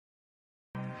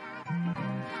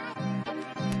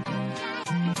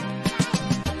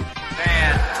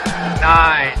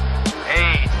9,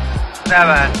 8,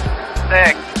 7,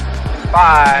 6,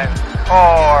 5,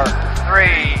 4, 3,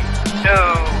 2,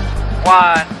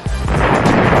 1.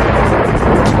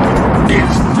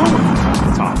 It's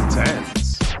Louis Top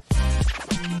 10s.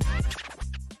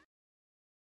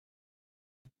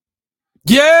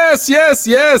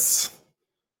 Yes.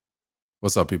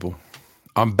 What's up, people?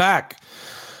 I'm back.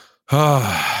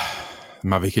 My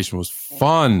vacation was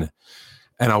fun.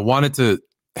 And I wanted to,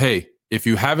 hey, if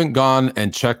you haven't gone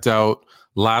and checked out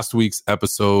last week's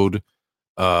episode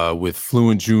with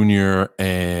Fluent Jr.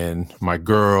 and my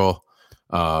girl,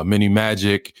 Mini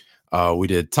Magic, we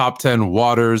did top 10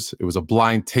 waters. It was a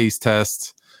blind taste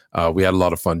test. We had a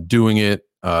lot of fun doing it.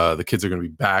 The kids are going to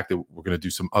be back. We're going to do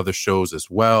some other shows as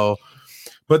well.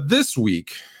 But this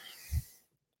week,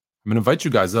 I'm going to invite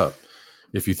you guys up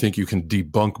if you think you can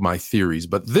debunk my theories.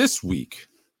 But this week,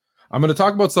 I'm going to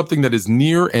talk about something that is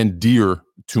near and dear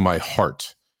to my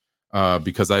heart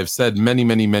because I've said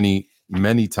many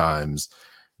times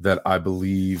that I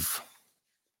believe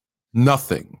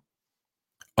nothing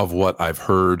of what I've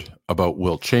heard about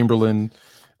Wilt Chamberlain,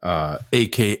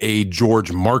 a.k.a.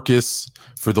 George Marcus.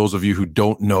 For those of you who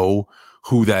don't know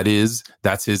who that is,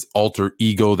 that's his alter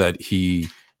ego that he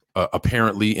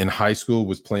apparently in high school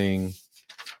was playing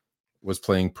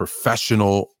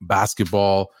professional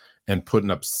basketball and putting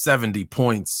up 70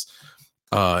 points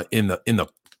in the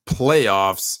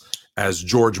playoffs as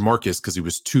George Marcus because he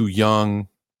was too young.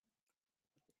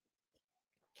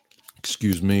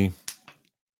 Excuse me.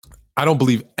 I don't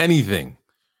believe anything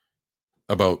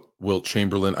about Wilt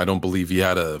Chamberlain. I don't believe he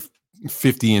had a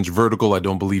 50-inch vertical. I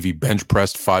don't believe he bench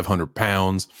pressed 500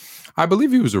 pounds. I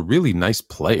believe he was a really nice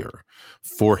player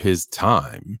for his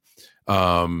time.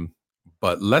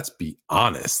 But let's be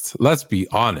honest.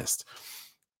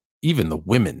 Even the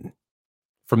women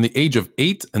from the age of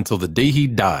 8 until the day he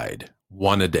died,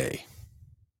 one a day.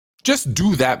 Just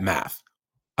do that math.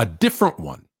 A different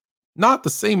one, not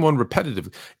the same one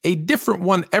repetitively, a different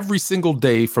one every single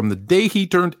day from the day he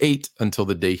turned 8 until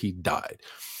the day he died.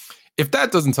 If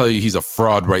that doesn't tell you he's a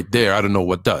fraud right there, I don't know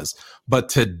what does. But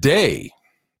today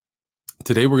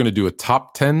we're going to do a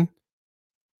top 10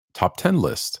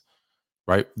 list.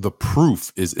 Right? The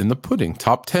proof is in the pudding.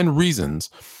 Top 10 reasons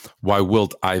why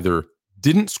Wilt either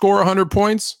didn't score 100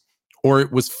 points or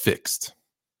it was fixed.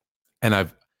 And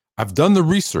I've done the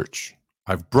research.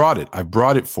 I've brought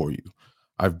it for you.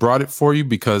 I've brought it for you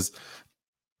because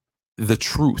the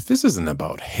truth, this isn't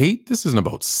about hate. This isn't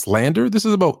about slander. This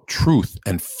is about truth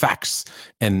and facts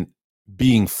and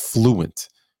being fluent,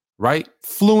 right?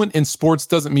 Fluent in sports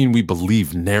doesn't mean we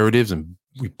believe narratives and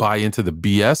we buy into the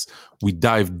BS. We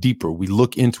dive deeper. We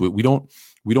look into it. We don't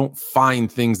find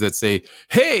things that say,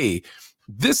 "Hey,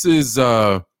 this is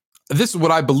what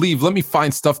I believe. Let me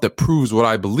find stuff that proves what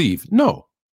I believe." No.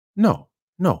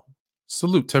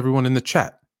 Salute to everyone in the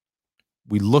chat.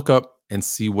 We look up and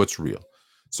see what's real.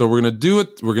 So we're going to do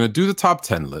it. We're going to do the top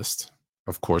 10 list.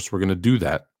 Of course, we're going to do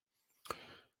that. I'm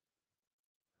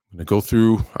going to go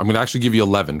through. I'm going to actually give you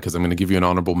 11 because I'm going to give you an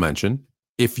honorable mention.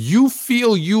 If you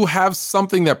feel you have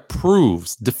something that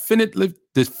proves,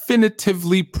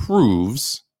 definitively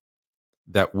proves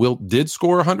that Wilt did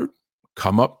score 100,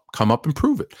 come up and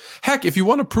prove it. Heck, if you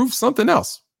want to prove something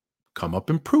else, come up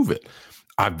and prove it.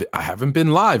 I haven't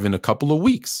been live in a couple of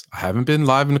weeks.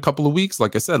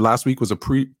 Like I said, last week was a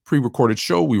pre-recorded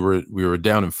show. We were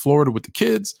down in Florida with the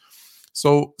kids.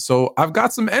 So I've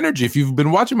got some energy. If you've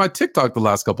been watching my TikTok the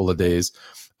last couple of days,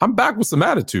 I'm back with some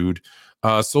attitude.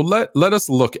 So let us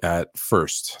look at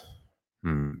first.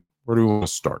 Where do we want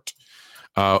to start?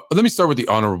 Let me start with the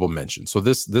honorable mention. So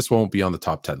this won't be on the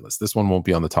top 10 list. This one won't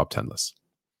be on the top 10 list.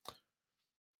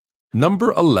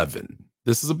 Number 11.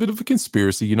 This is a bit of a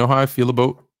conspiracy. You know how I feel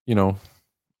about,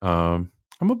 I'm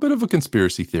a bit of a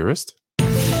conspiracy theorist. Not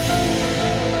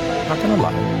gonna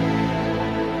lie.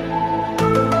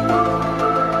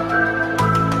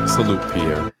 Salute,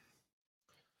 Pierre.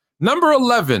 Number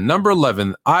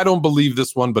 11. I don't believe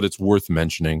this one, but it's worth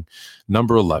mentioning.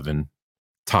 Number 11,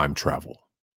 time travel.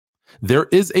 There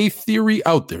is a theory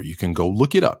out there. You can go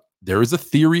look it up. There is a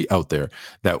theory out there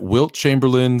that Wilt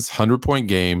Chamberlain's 100-point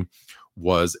game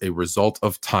was a result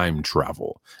of time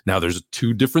travel. Now, there's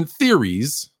two different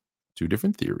theories.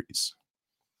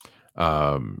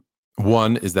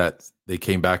 One is that they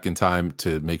came back in time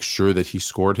to make sure that he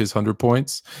scored his 100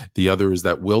 points. The other is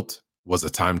that Wilt was a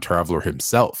time traveler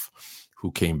himself who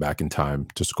came back in time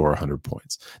to score 100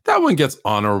 points. That one gets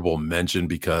honorable mention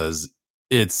because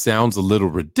it sounds a little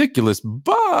ridiculous,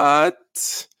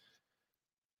 but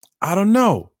I don't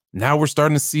know. Now we're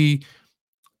starting to see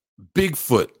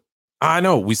Bigfoot. I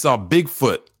know we saw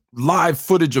Bigfoot, live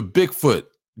footage of Bigfoot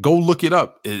Go look it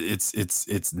up.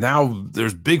 It's now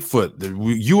there's Bigfoot, the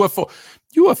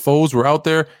UFOs were out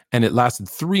there, and it lasted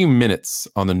 3 minutes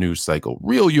on the news cycle.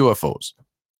 Real UFOs.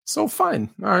 So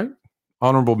fine. All right.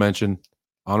 Honorable mention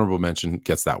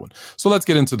gets that one. So let's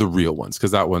get into the real ones,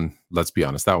 because that one, let's be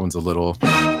honest, that one's a little,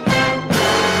 I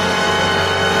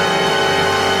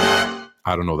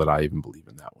don't know that I even believe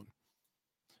in that one.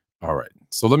 All right.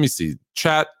 So let me see.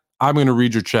 Chat. I'm going to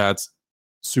read your chats.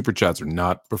 Super chats are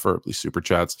not, preferably super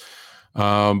chats.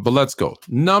 But let's go.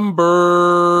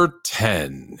 Number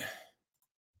 10.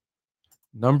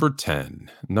 Number 10.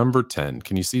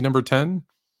 Can you see number 10?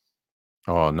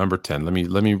 Oh, number 10. Let me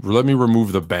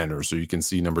remove the banner so you can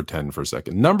see number 10 for a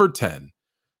second. Number 10.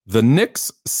 The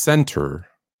Knicks center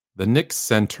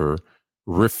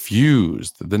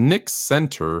refused. The Knicks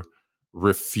center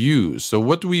refused. So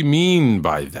what do we mean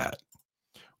by that?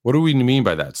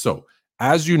 So,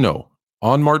 as you know,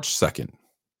 on March 2nd,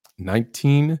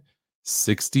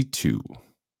 1962.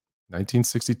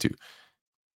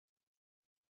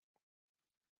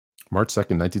 March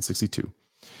 2nd, 1962.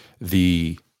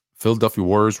 The Philadelphia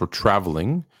Warriors were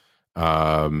traveling.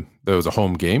 There was a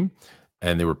home game,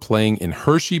 and they were playing in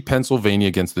Hershey, Pennsylvania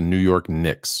against the New York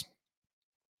Knicks.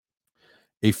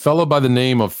 A fellow by the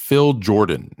name of Phil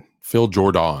Jordan,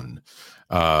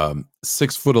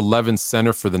 6'11"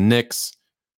 center for the Knicks,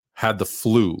 had the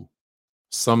flu.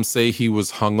 Some say he was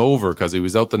hungover because he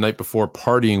was out the night before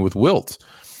partying with Wilt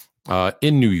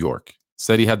in New York.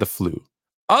 Said he had the flu.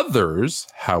 Others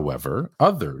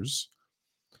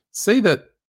say that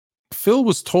Phil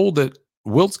was told that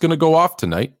Wilt's going to go off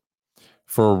tonight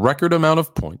for a record amount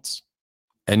of points,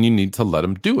 and you need to let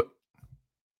him do it.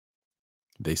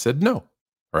 They said no,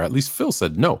 or at least Phil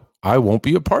said no. I won't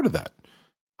be a part of that.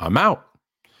 I'm out,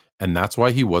 and that's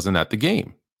why he wasn't at the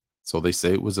game. So they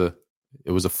say it was a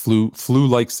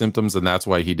flu-like symptoms, and that's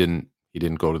why he didn't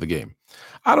go to the game.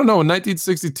 I don't know. In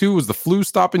 1962, was the flu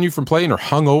stopping you from playing, or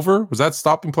hungover? Was that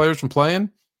stopping players from playing?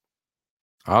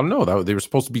 I don't know. They were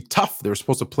supposed to be tough. They were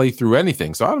supposed to play through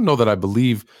anything. So I don't know that I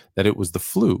believe that it was the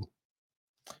flu.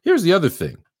 Here's the other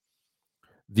thing.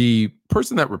 The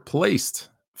person that replaced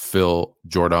Phil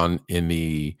Jordan in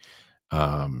the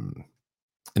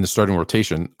starting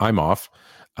rotation, I'm off,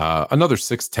 another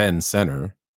 6'10"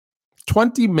 center,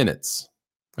 20 minutes.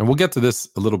 And we'll get to this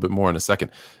a little bit more in a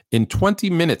second. In 20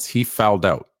 minutes, he fouled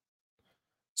out.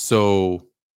 So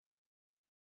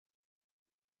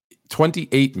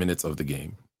 28 minutes of the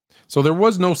game. So there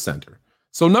was no center.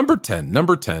 So number 10,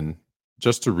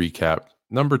 just to recap,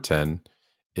 number 10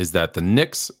 is that the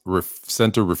Knicks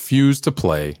center refused to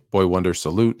play. Boy Wonder,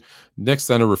 salute. Knicks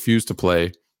center refused to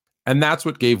play. And that's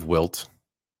what gave Wilt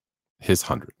his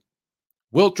 100.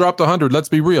 Wilt dropped 100. Let's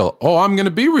be real. Oh, I'm going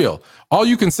to be real. All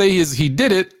you can say is he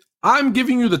did it. I'm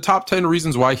giving you the top 10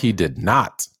 reasons why he did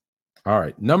not. All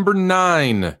right. Number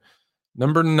 9.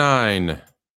 Number 9.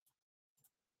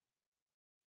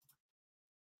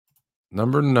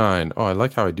 Oh, I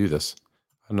like how I do this.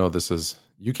 I know this is,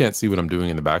 you can't see what I'm doing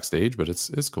in the backstage, but it's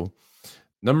cool.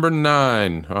 Number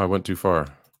 9. Oh, I went too far.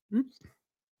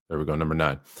 There we go. Number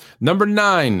 9. Number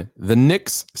 9. The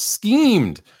Knicks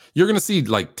schemed. You're going to see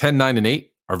like 10, 9, and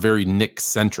 8 are very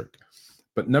Knicks-centric.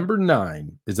 But number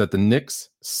 9 is that the Knicks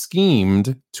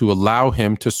schemed to allow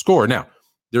him to score. Now,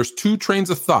 there's two trains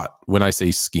of thought when I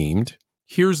say schemed.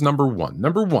 Here's number 1.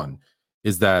 Number 1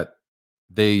 is that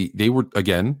they were,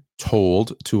 again,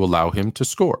 told to allow him to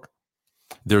score.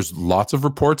 There's lots of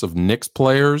reports of Knicks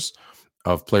players,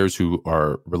 of players who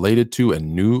are related to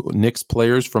and new Knicks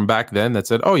players from back then that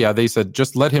said, oh yeah, they said,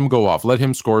 just let him go off. Let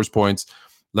him score his points.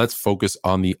 Let's focus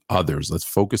on the others. Let's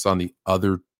focus on the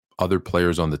other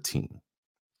players on the team.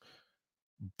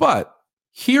 But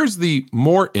here's the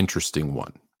more interesting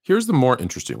one.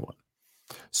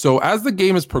 So as the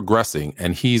game is progressing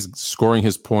and he's scoring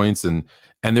his points, and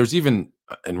there's even,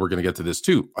 and we're going to get to this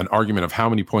too, an argument of how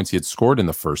many points he had scored in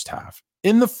the first half.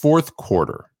 In the fourth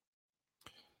quarter,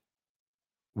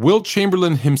 Wilt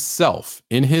Chamberlain himself,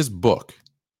 in his book,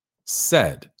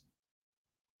 said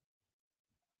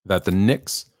that the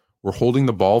Knicks were holding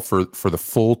the ball for the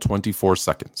full 24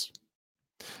 seconds.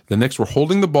 The Knicks were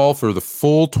holding the ball for the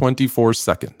full 24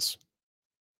 seconds.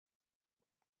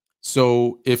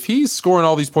 So if he's scoring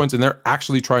all these points and they're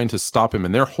actually trying to stop him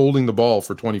and they're holding the ball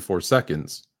for 24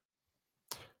 seconds,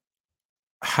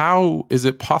 how is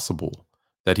it possible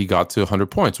that he got to 100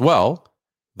 points? Well,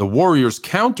 the Warriors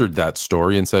countered that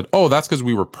story and said, oh, that's because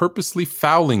we were purposely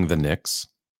fouling the Knicks.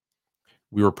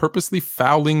 We were purposely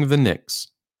fouling the Knicks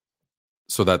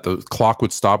so that the clock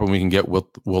would stop and we can get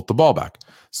Wilt the ball back.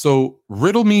 So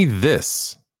riddle me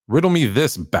this,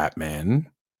 Batman.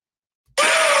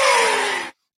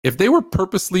 If they were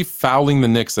purposely fouling the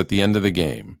Knicks at the end of the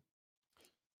game,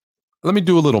 let me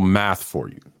do a little math for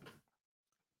you.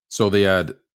 So they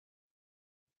had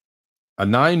a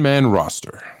 9-man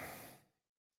roster,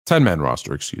 10-man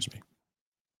roster, excuse me.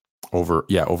 Over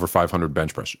 500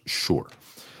 bench press. Sure.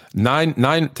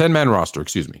 10-man roster,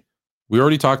 excuse me. We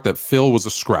already talked that Phil was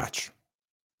a scratch.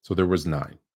 So there was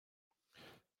 9.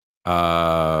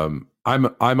 I'm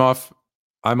off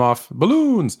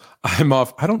balloons. I'm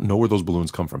off. I don't know where those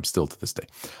balloons come from still to this day.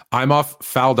 I'm off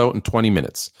fouled out in 20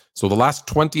 minutes. So the last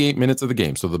 28 minutes of the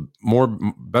game. So the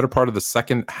better part of the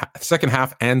second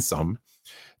half and some,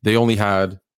 they only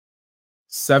had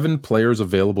 7 players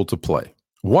available to play.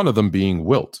 One of them being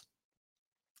Wilt.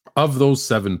 Of those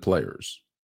 7 players,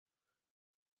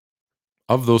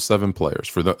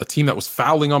 for a team that was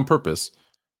fouling on purpose,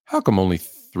 how come only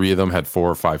 3 of them had 4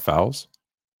 or 5 fouls?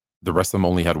 The rest of them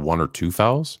only had 1 or 2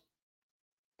 fouls?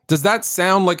 Does that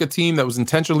sound like a team that was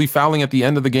intentionally fouling at the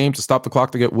end of the game to stop the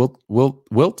clock to get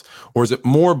Wilt? Or is it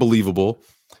more believable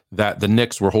that the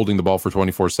Knicks were holding the ball for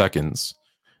 24 seconds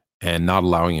and not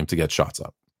allowing him to get shots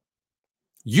up?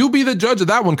 You be the judge of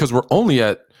that one, because we're only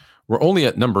at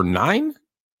number 9.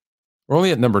 We're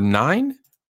only at number 9.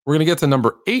 We're going to get to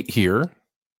number 8 here.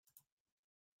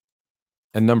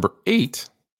 And number 8,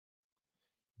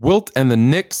 Wilt and the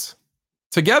Knicks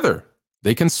together.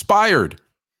 They conspired.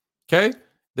 Okay?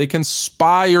 They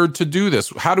conspired to do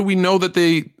this. How do we know that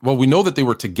we know that they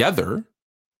were together,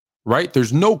 right?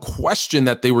 There's no question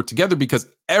that they were together because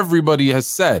everybody has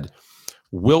said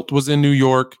Wilt was in New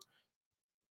York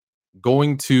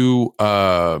going to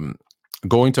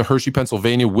Hershey,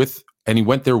 Pennsylvania and he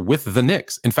went there with the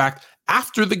Knicks. In fact,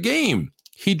 after the game,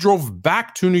 he drove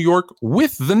back to New York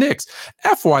with the Knicks.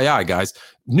 FYI, guys,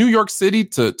 New York City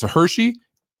to Hershey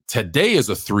today is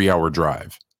a 3-hour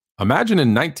drive. Imagine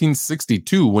in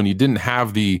 1962 when you didn't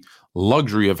have the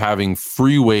luxury of having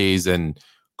freeways and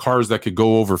cars that could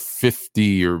go over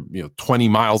 50 or 20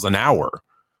 miles an hour.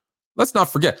 Let's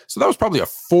not forget. So that was probably a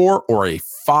 4 or a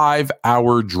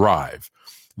 5-hour drive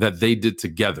that they did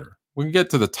together. We can get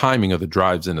to the timing of the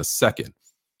drives in a second,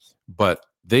 but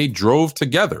they drove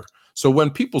together. So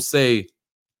when people say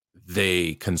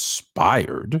they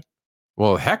conspired,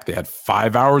 well, heck, they had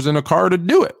 5 hours in a car to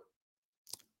do it.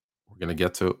 We're going to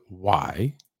get to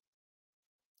why.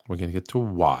 We're going to get to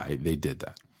why they did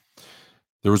that.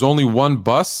 There was only one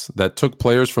bus that took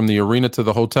players from the arena to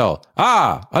the hotel.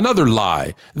 Another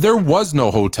lie. There was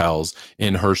no hotels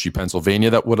in Hershey, Pennsylvania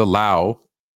that would allow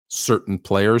certain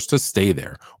players to stay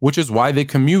there, which is why they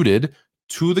commuted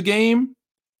to the game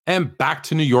and back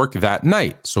to New York that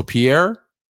night. So Pierre,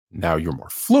 now you're more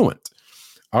fluent.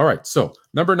 All right. So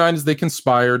number 9 is they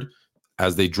conspired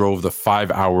as they drove the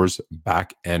 5 hours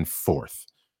back and forth.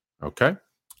 Okay.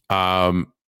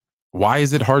 Why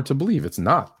is it hard to believe? It's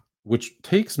not. Which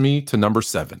takes me to number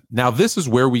 7. Now, this is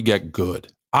where we get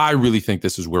good. I really think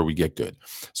this is where we get good.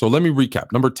 So let me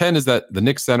recap. Number 10 is that the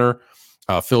Knicks center,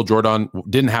 Phil Jordan,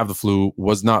 didn't have the flu,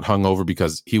 was not hungover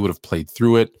because he would have played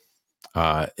through it.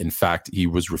 In fact, he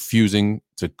was refusing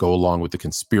to go along with the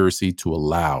conspiracy to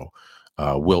allow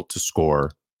Wilt to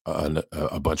score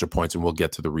a bunch of points, and we'll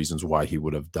get to the reasons why they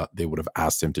would have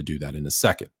asked him to do that in a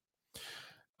second.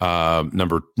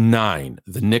 Number 9,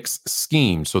 the Knicks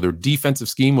scheme. So their defensive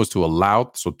scheme was to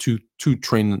allow, so two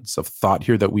trains of thought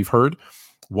here that we've heard.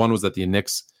 One was that the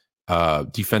Knicks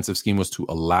defensive scheme was to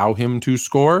allow him to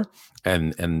score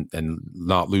and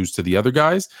not lose to the other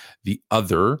guys. The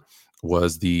other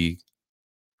was the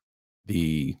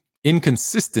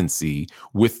inconsistency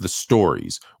with the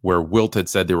stories, where Wilt had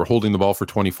said they were holding the ball for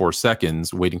 24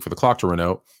 seconds, waiting for the clock to run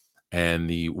out, and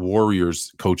the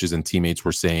Warriors coaches and teammates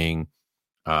were saying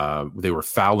they were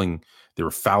fouling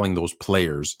those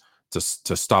players to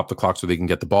stop the clock so they can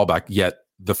get the ball back. Yet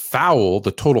the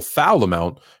total foul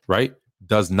amount, right,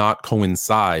 does not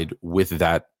coincide with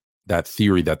that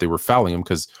theory that they were fouling him,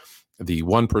 because the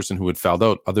one person who had fouled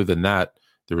out, other than that,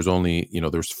 there was only,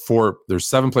 there's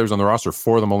 7 players on the roster.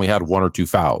 4 of them only had 1 or 2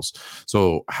 fouls.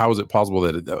 So how is it possible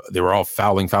that they were all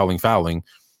fouling,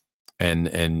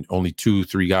 and only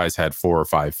 2-3 guys had 4 or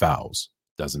 5 fouls?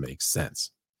 Doesn't make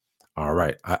sense. All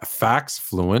right. Facts,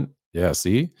 fluent. Yeah,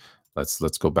 see?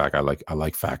 Let's go back. I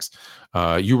like facts.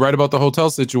 You write about the hotel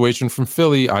situation from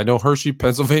Philly. I know Hershey,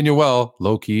 Pennsylvania well.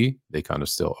 Low key, they kind of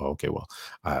still. Oh, okay, well,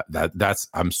 that's.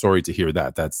 I'm sorry to hear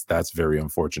that. That's very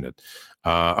unfortunate.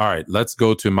 All right, let's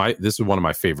go to this is one of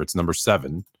my favorites. Number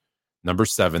 7. Number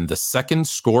 7, the second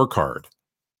scorecard.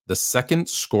 The second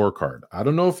scorecard. I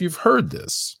don't know if you've heard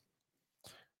this.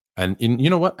 And you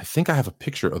know what? I think I have a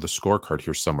picture of the scorecard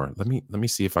here somewhere. Let me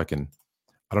see if I can.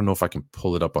 I don't know if I can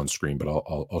pull it up on screen, but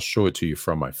I'll show it to you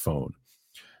from my phone.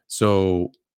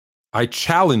 So I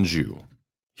challenge you.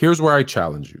 Here's where I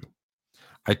challenge you.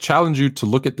 I challenge you to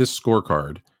look at this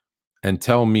scorecard and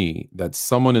tell me that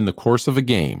someone in the course of a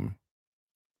game,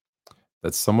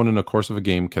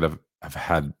 could have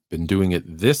had been doing it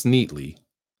this neatly,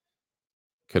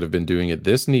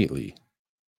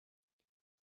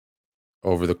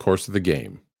 over the course of the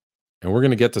game. And we're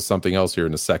going to get to something else here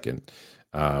in a second.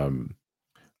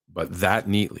 But that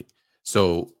neatly.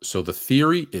 So the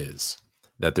theory is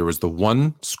that there was the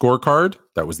one scorecard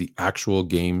that was the actual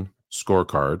game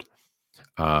scorecard.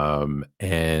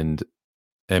 And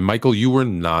Michael, you were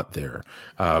not there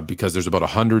because there's about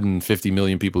 150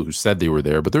 million people who said they were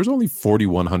there, but there's only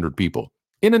 4,100 people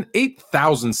in an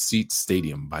 8,000 seat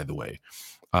stadium, by the way.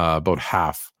 About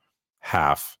half.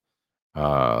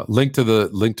 Link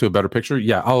to a better picture.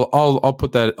 Yeah, I'll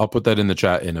put that in the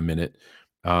chat in a minute.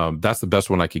 That's the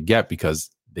best one I could get because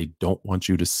they don't want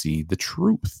you to see the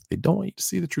truth.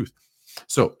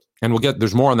 So, and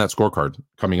there's more on that scorecard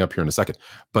coming up here in a second.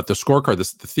 But the scorecard, the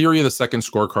theory of the second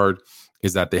scorecard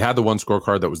is that they had the one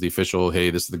scorecard that was the official, hey,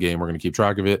 this is the game, we're going to keep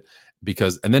track of it,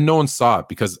 and then no one saw it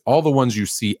because all the ones you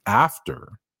see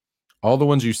after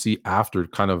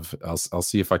kind of, I'll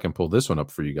see if I can pull this one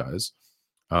up for you guys.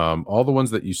 All the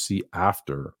ones that you see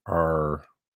after are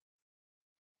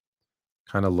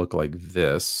kind of look like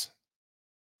this.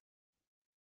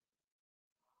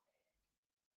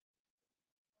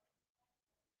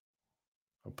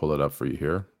 I'll pull it up for you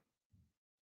here.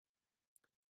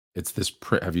 It's this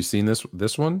print. Have you seen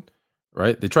this one?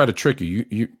 Right? They try to trick you.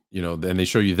 You know, then they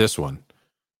show you this one.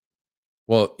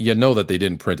 Well, you know that they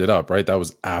didn't print it up, right? That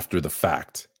was after the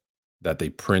fact that they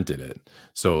printed it.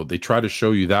 So they try to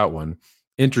show you that one.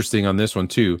 Interesting on this one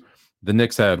too. The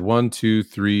Knicks had 8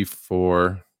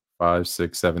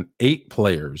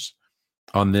 players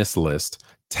on this list,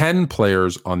 10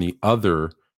 players on the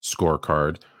other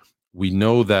scorecard. We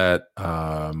know that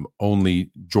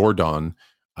only Jordan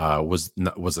was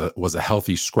a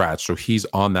healthy scratch, so he's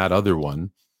on that other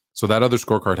one. So that other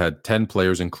scorecard had 10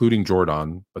 players, including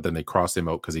Jordan, but then they crossed him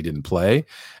out because he didn't play.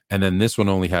 And then this one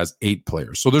only has 8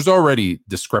 players. So there's already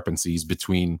discrepancies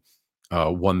between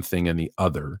one thing and the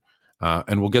other.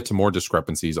 And we'll get to more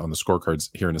discrepancies on the scorecards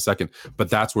here in a second. But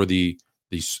that's where the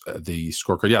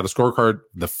scorecard,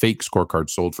 the fake scorecard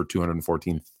sold for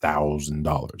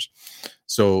 $214,000.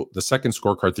 So the second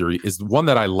scorecard theory is the one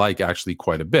that I like actually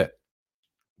quite a bit.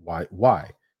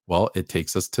 Why? Well, it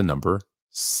takes us to number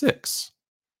 6.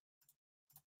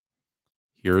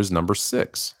 Here is number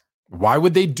 6. Why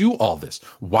would they do all this?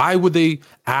 Why would they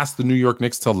ask the New York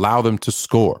Knicks to allow them to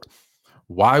score?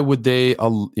 Why would they,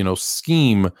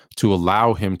 scheme to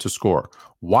allow him to score?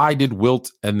 Why did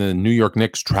Wilt and the New York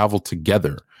Knicks travel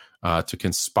together to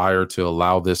conspire to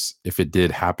allow this, if it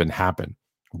did happen?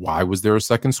 Why was there a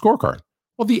second scorecard?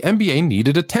 Well, the NBA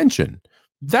needed attention.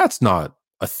 That's not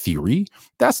a theory.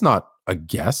 That's not a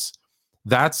guess.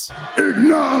 That's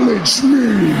Acknowledge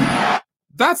me.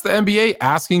 That's the NBA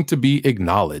asking to be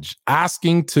acknowledged,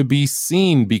 asking to be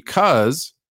seen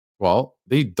because, well,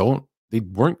 they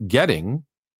weren't getting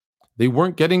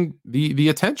the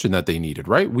attention that they needed,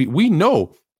 right? We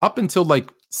know up until like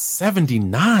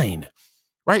 79,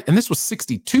 right? And this was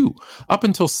 62. Up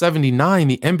until 79,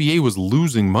 the NBA was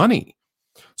losing money.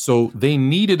 So they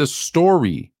needed a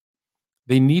story.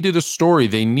 They needed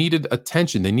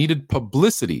attention. They needed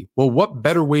publicity. Well, what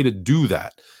better way to do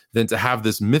that than to have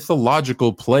this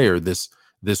mythological player, this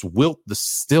Wilt, the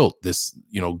stilt, this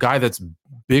guy that's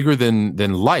bigger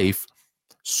than life,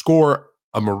 score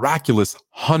a miraculous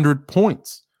 100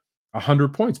 points.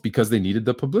 100 points because they needed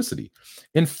the publicity.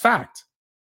 In fact,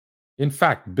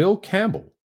 Bill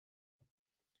Campbell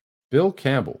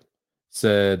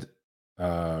said,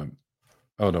 oh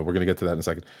no, we're going to get to that in a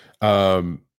second.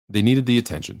 They needed the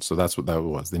attention. So that's what that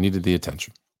was. They needed the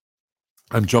attention.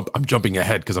 I'm jumping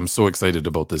ahead because I'm so excited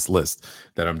about this list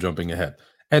that I'm jumping ahead.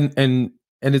 And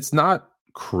it's not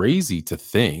crazy to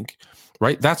think,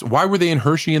 right? That's why were they in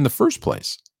Hershey in the first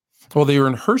place? Well, they were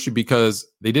in Hershey because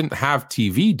they didn't have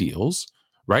TV deals,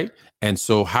 right? And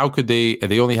so how could they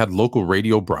only had local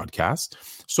radio broadcasts.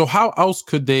 So how else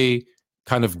could they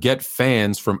kind of get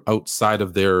fans from outside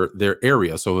of their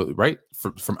area? So, right,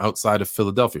 from outside of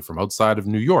Philadelphia, from outside of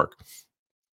New York.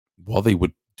 Well, they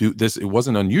would do this. It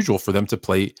wasn't unusual for them to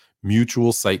play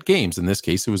mutual site games. In this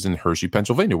case, it was in Hershey,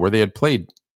 Pennsylvania, where they had played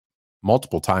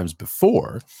multiple times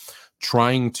before,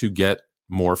 trying to get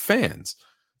more fans.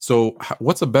 So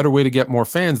what's a better way to get more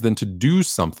fans than to do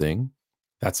something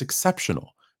that's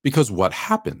exceptional? Because what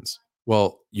happens?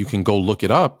 Well, you can go look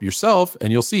it up yourself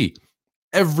and you'll see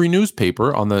every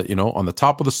newspaper on the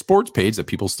top of the sports page that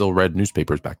people still read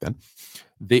newspapers back then.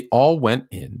 They all went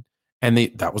in And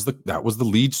that was the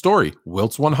lead story.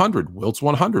 Wilt's 100. Wilt's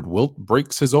 100. Wilt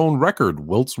breaks his own record.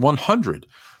 Wilt's 100.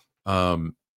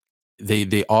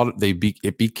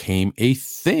 It became a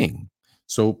thing.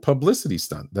 So publicity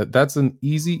stunt. That's an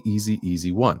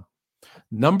easy one.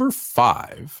 Number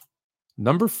five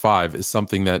is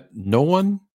something that no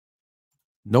one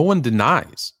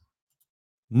denies.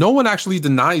 No one actually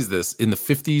denies this in the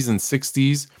 50s and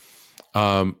 60s,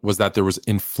 was that there was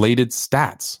inflated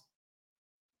stats.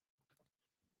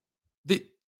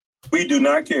 We do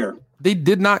not care. They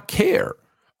did not care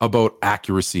about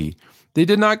accuracy. They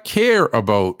did not care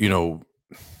about,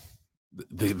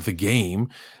 the game.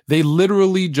 They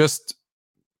literally just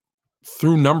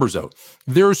threw numbers out.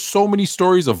 There are so many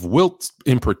stories of Wilt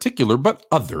in particular, but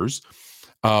others,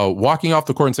 walking off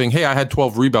the court and saying, hey, I had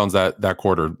 12 rebounds that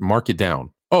quarter. Mark it down.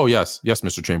 Oh, yes,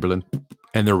 Mr. Chamberlain.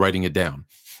 And they're writing it down.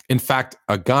 In fact,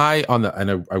 a guy and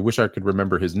I wish I could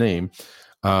remember his name,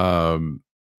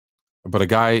 but a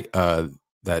guy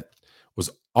that was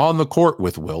on the court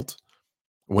with Wilt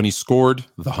when he scored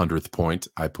the 100th point,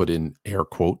 I put in air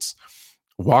quotes,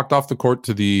 walked off the court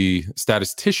to the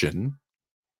statistician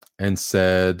and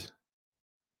said,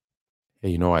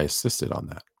 hey, I assisted on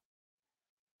that.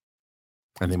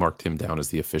 And they marked him down as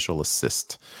the official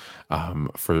assist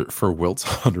for Wilt's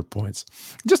 100 points.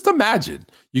 Just imagine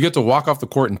you get to walk off the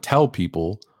court and tell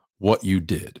people what you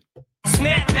did.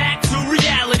 Snap back to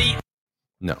reality.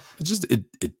 No,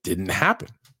 it didn't happen.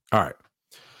 All right.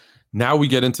 Now we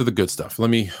get into the good stuff. We're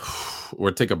going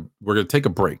to take a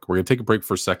break. We're going to take a break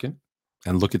for a second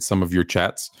and look at some of your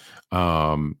chats.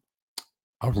 I'm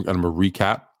going to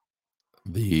recap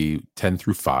the 10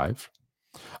 through 5.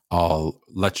 I'll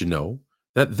let you know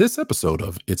that this episode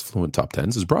of It's Fluent Top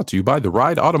 10s is brought to you by the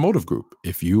Ride Automotive Group.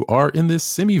 If you are in this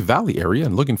Simi Valley area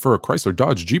and looking for a Chrysler,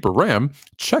 Dodge, Jeep, or Ram,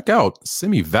 check out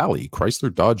Simi Valley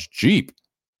Chrysler, Dodge, Jeep.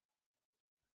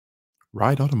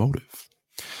 Ride Automotive.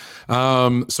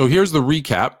 So here's the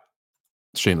recap.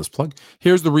 Shameless plug.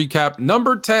 Here's the recap.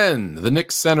 Number 10, the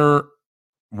Knicks center.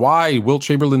 Why Wilt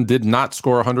Chamberlain did not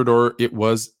score 100, or it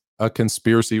was a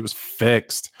conspiracy. It was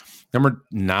fixed. Number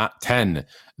 10,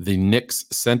 the Knicks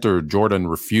center Jordan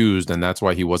refused, and that's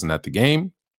why he wasn't at the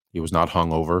game. He was not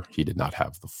hungover. He did not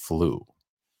have the flu.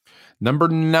 Number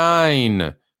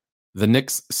 9, the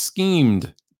Knicks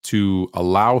schemed to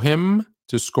allow him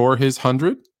to score his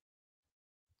 100.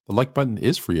 The like button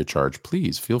is free of charge.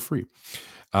 Please feel free.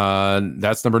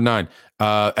 That's number 9.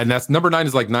 And that's number 9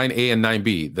 is like 9A and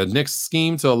 9B. The Knicks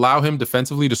scheme to allow him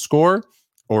defensively to score,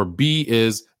 or B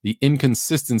is the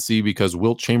inconsistency because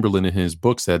Wilt Chamberlain in his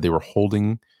book said they were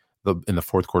in the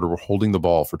fourth quarter, were holding the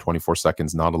ball for 24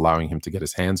 seconds, not allowing him to get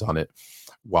his hands on it,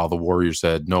 while the Warriors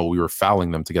said, no, we were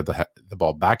fouling them to get the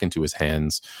ball back into his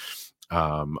hands.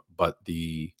 But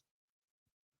the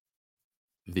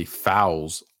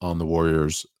fouls on the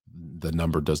Warriors, the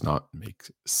number does not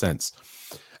make sense.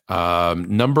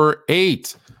 Number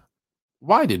 8,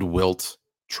 why did Wilt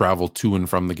travel to and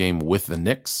from the game with the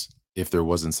Knicks if there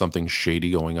wasn't something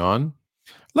shady going on?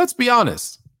 Let's be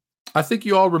honest. I think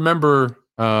you all remember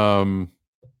what's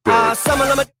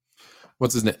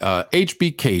his name?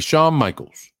 HBK, Shawn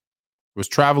Michaels, was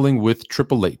traveling with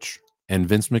Triple H and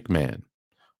Vince McMahon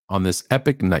on this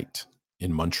epic night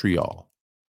in Montreal.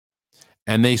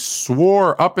 And they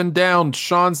swore up and down.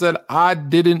 Shawn said, I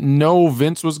didn't know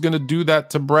Vince was going to do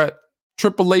that to Brett.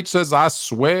 Triple H says, I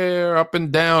swear up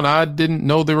and down, I didn't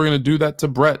know they were going to do that to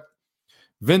Brett.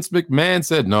 Vince McMahon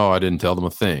said, no, I didn't tell them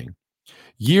a thing.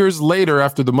 Years later,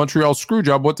 after the Montreal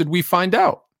Screwjob, what did we find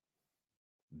out?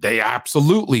 They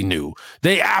absolutely knew.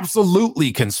 They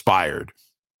absolutely conspired.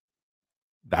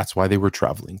 That's why they were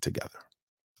traveling together.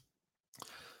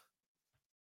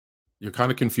 You're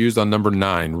kind of confused on number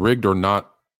 9. Rigged or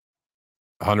not,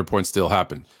 100 points still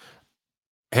happened.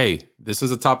 Hey, this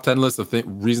is a top 10 list of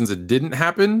reasons it didn't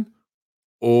happen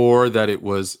or that it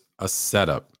was a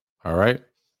setup. All right.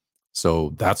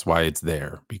 So that's why it's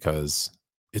there, because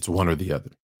it's one or the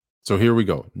other. So here we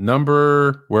go.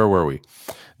 Where were we?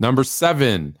 Number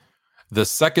 7, the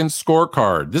second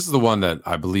scorecard. This is the one that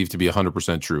I believe to be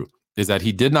 100% true, is that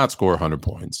he did not score 100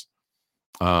 points.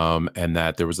 And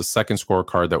that there was a second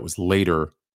scorecard that was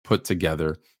later put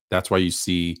together. That's why you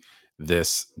see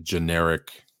this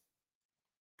generic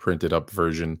printed up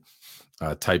version,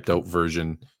 typed out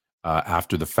version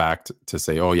after the fact to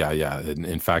say, oh, yeah.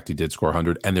 In fact, he did score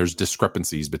 100. And there's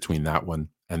discrepancies between that one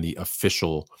and the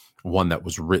official one that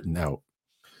was written out.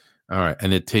 All right.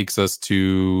 And it takes us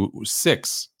to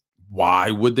 6.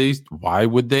 Why would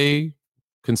they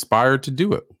conspire to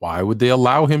do it? Why would they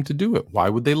allow him to do it? Why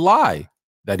would they lie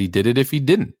that he did it if he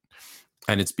didn't?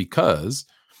 And it's because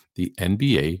the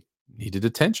NBA needed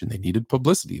attention. They needed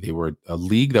publicity. They were a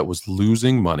league that was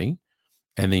losing money,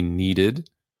 and they needed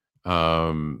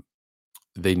to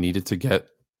get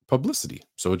publicity.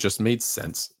 So it just made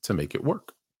sense to make it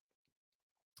work.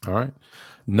 All right.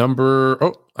 Why did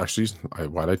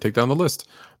I take down the list?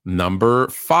 Number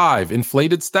 5,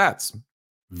 inflated stats.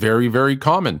 Very, very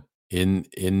common in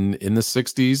the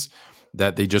 60s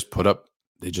that they just put up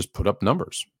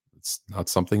numbers. It's not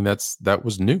something that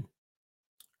was new.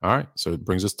 All right. So it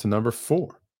brings us to number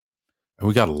 4. And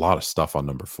we got a lot of stuff on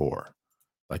number 4.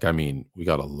 We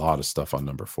got a lot of stuff on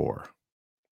number 4.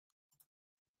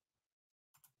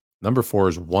 Number 4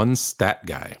 is one stat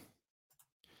guy.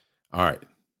 All right.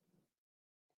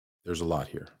 There's a lot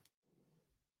here.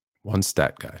 One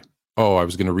stat guy. Oh, I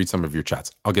was going to read some of your chats.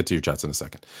 I'll get to your chats in a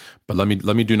second. But let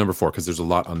me do number 4 because there's a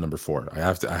lot on number 4. I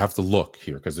have to look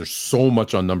here because there's so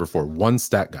much on number 4. One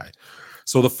stat guy.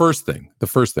 So the first thing.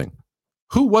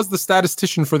 Who was the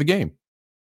statistician for the game?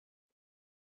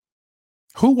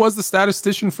 Who was the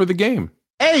statistician for the game?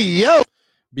 Hey, yo.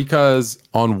 Because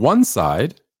on one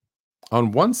side,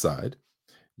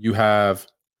 you have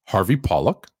Harvey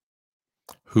Pollock,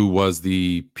 who was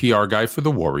the PR guy for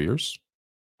the Warriors.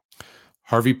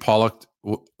 Harvey Pollock,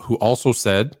 who also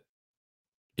said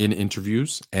in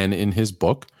interviews and in his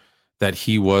book that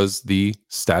he was the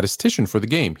statistician for the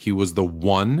game. He was the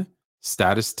one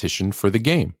statistician for the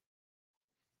game.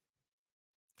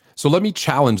 So let me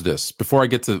challenge this before I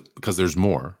get to, because there's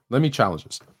more. Let me challenge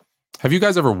this. Have you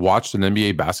guys ever watched an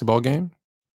NBA basketball game?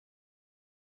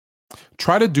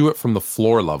 Try to do it from the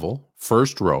floor level,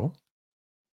 first row.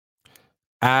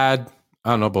 Add,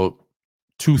 I don't know, about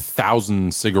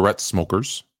 2,000 cigarette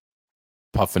smokers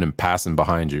puffing and passing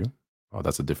behind you. Oh,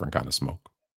 that's a different kind of smoke.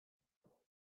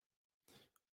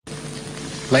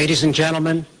 Ladies and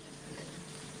gentlemen,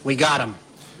 we got him.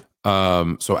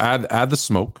 So add the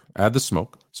smoke.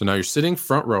 So now you're sitting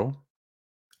front row.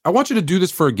 I want you to do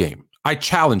this for a game. I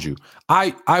challenge you.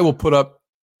 I will put up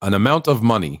an amount of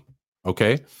money,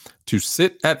 okay, to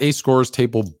sit at a scorer's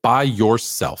table by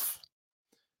yourself.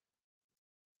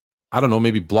 I don't know,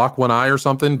 maybe block one eye or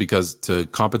something because to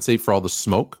compensate for all the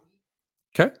smoke.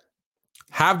 Okay.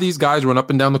 Have these guys run up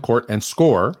and down the court and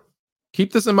score.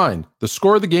 Keep this in mind. The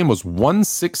score of the game was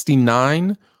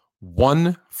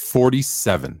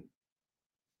 169-147.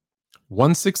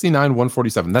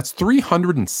 169-147. That's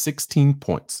 316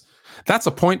 points. That's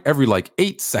a point every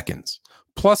 8 seconds,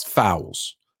 plus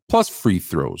fouls, plus free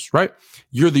throws, right?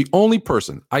 You're the only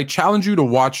person. I challenge you to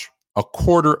watch a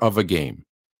quarter of a game,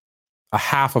 a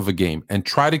half of a game, and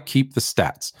try to keep the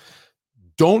stats.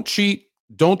 Don't cheat.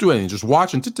 Don't do anything. Just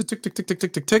watch and tick, tick, tick, tick, tick, tick,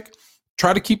 tick, tick, tick.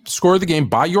 Try to keep the score of the game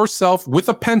by yourself with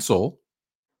a pencil,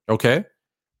 okay?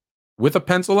 With a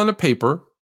pencil and a paper.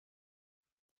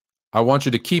 I want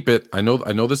you to keep it. I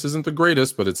know this isn't the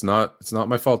greatest, but it's not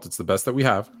my fault. It's the best that we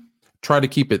have. Try to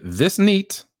keep it this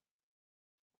neat.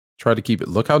 Try to keep it.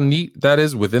 Look how neat that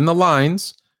is within the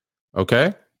lines.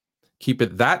 Okay? Keep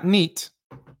it that neat.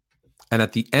 And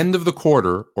at the end of the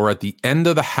quarter or at the end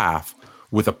of the half,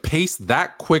 with a pace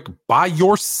that quick by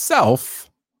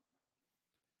yourself,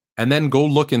 and then go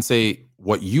look and say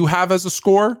what you have as a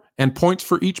score and points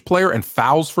for each player and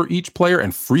fouls for each player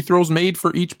and free throws made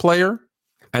for each player.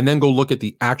 And then go look at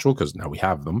the actual, because now we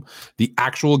have them, the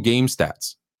actual game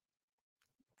stats.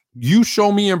 You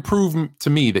show me and prove to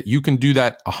me that you can do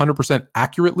that 100%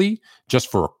 accurately just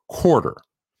for a quarter.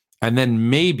 And then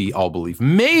maybe I'll believe,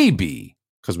 maybe,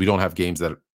 because we don't have games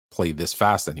that play this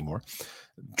fast anymore.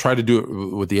 Try to do it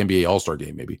with the NBA All-Star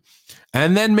game, maybe.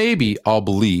 And then maybe I'll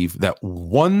believe that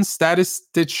one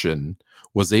statistician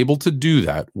was able to do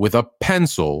that with a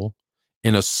pencil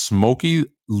in a smoky,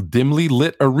 dimly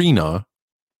lit arena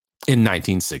in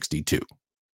 1962.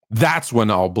 That's when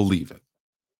I'll believe it.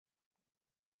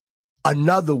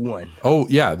 Another one. Oh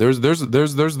yeah, there's more.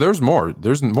 There's more,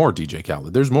 DJ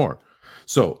Khaled. There's more.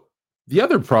 So the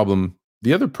other problem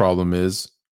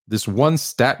is this one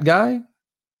stat guy.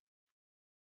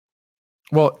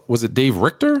 Well, was it Dave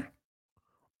Richter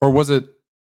or was it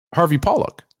Harvey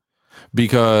Pollock?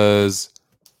 Because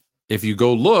if you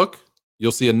go look,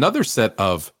 you'll see another set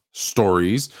of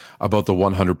stories about the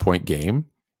 100-point game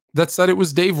that said it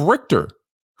was Dave Richter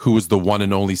who was the one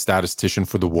and only statistician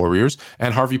for the Warriors,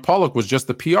 and Harvey Pollock was just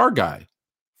the PR guy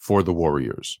for the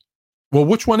Warriors. Well,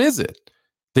 which one is it?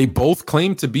 They both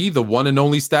claim to be the one and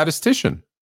only statistician.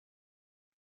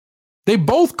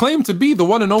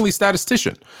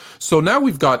 So now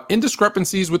we've got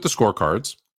indiscrepancies with the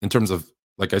scorecards in terms of,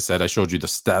 like I said, I showed you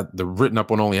the written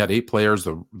up one only had 8 players.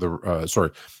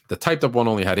 The typed up one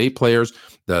only had 8 players.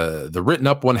 The written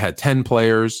up one had 10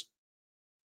 players.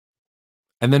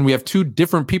 And then we have two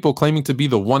different people claiming to be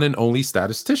the one and only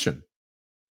statistician.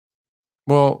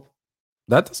 Well,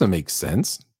 that doesn't make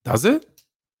sense, does it?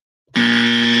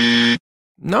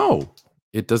 No,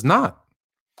 it does not.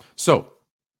 So,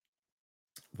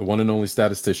 the one and only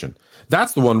statistician.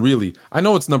 That's the one really. I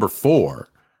know it's number 4,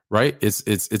 right?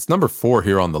 It's number 4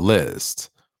 here on the list.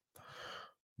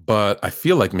 But I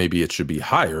feel like maybe it should be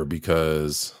higher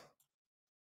because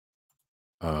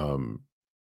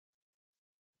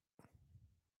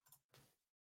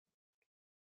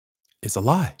it's a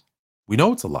lie. We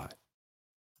know it's a lie.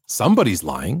 Somebody's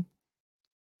lying.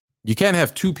 You can't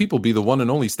have two people be the one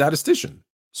and only statistician.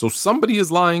 So somebody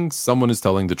is lying, someone is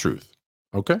telling the truth.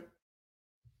 Okay?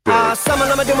 Summon,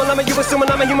 I'm a demon, I'm a you assuming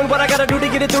I'm a human. What I gotta do to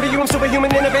get it through to you? I'm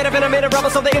superhuman, innovative, and I made a rubber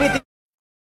so that anything.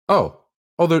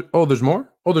 There's more?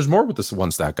 Oh, there's more with this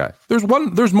one stat guy.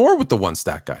 There's more with the one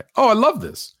stat guy. Oh, I love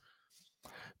this.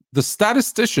 The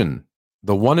statistician,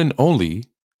 the one and only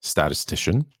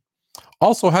statistician,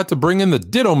 also had to bring in the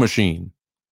ditto machine.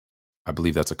 I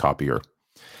believe that's a copier.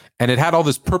 And it had all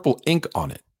this purple ink on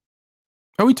it.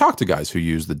 And we talked to guys who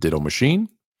used the ditto machine,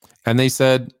 and they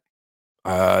said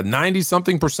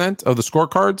 90-something% of the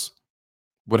scorecards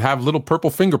would have little purple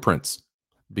fingerprints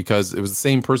because it was the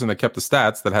same person that kept the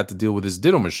stats that had to deal with his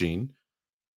ditto machine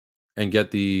and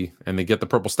get the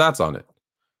purple stats on it.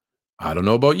 I don't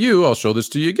know about you. I'll show this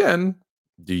to you again.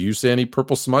 Do you see any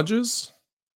purple smudges?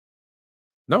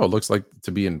 No, it looks like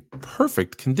to be in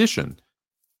perfect condition.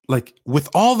 Like with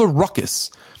all the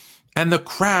ruckus and the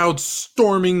crowd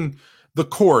storming the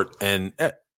court and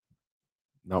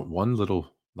not one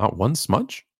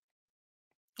smudge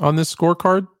on this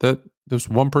scorecard that this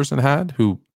one person had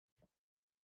who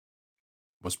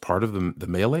was part of the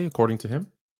melee, according to him.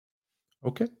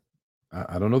 Okay.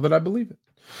 I don't know that I believe it.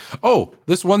 Oh,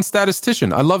 this one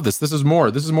statistician. I love this. This is more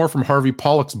from Harvey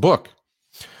Pollack's book.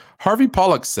 Harvey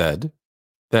Pollack said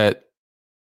that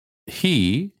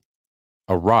he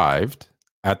arrived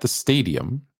at the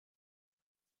stadium.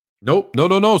 Nope.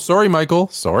 No. Sorry, Michael.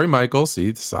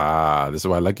 See, this is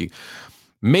why I like you.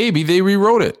 Maybe they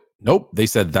rewrote it. Nope. They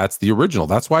said that's the original.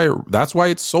 That's why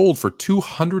it sold for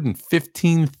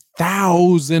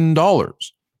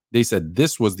 $215,000. They said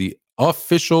this was the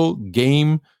official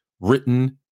game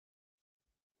written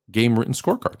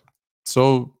scorecard.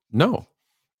 So no,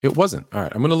 it wasn't. All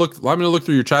right. I'm gonna look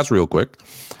through your chats real quick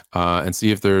and see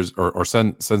if there's or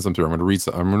send some through. I'm gonna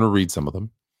read some of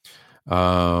them.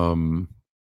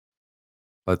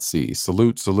 Let's see.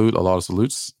 Salute. A lot of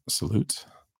salutes. Salute.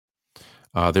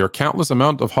 There are countless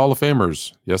amount of Hall of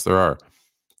Famers. Yes, there are.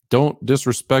 Don't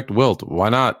disrespect Wilt. Why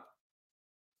not?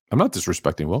 I'm not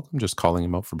disrespecting Wilt. I'm just calling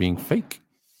him out for being fake.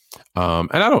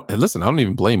 And I don't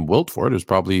even blame Wilt for it. It was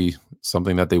probably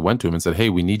something that they went to him and said, "Hey,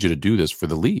 we need you to do this for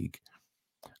the league."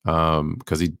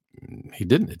 Because he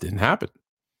didn't. It didn't happen.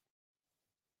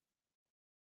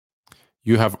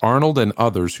 You have Arnold and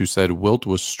others who said Wilt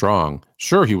was strong.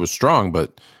 Sure, he was strong,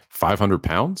 but 500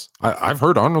 pounds? I've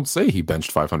heard Arnold say he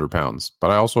benched 500 pounds, but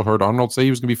I also heard Arnold say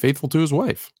he was going to be faithful to his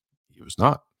wife. He was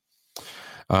not.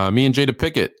 Me and Jada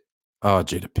Pickett.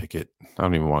 Jada Pickett. I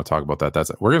don't even want to talk about that.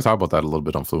 We're going to talk about that a little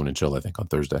bit on Fluent and Chill, I think, on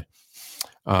Thursday.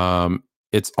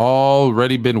 It's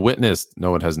already been witnessed.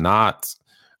 No, it has not.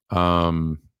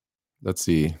 Let's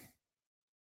see.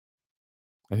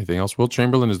 Anything else? Wilt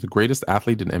Chamberlain is the greatest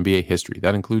athlete in NBA history.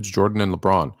 That includes Jordan and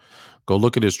LeBron. Go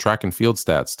look at his track and field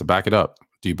stats to back it up.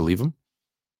 Do you believe him?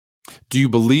 Do you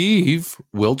believe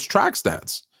Wilt's track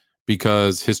stats?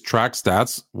 Because his track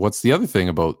stats, what's the other thing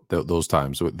about those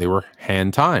times? They were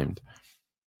hand-timed.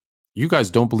 You guys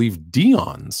don't believe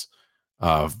Dion's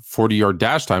 40-yard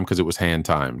dash time because it was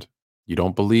hand-timed. You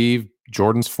don't believe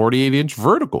Jordan's 48-inch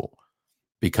vertical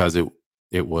because it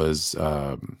wasn't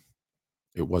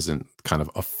kind of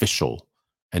official.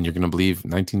 And you're going to believe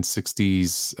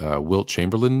 1960s Wilt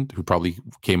Chamberlain, who probably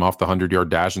came off the 100-yard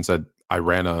dash and said, I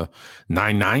ran a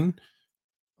 9.9,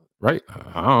 right?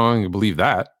 I don't believe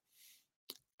that.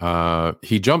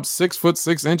 He jumped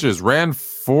 6'6", ran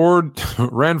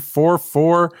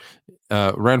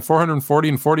 440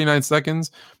 in 49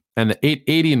 seconds, and the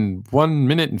 880 in 1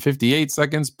 minute and 58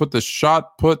 seconds. Put the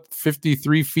shot put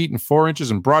 53 feet and 4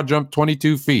 inches, and broad jump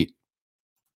 22 feet.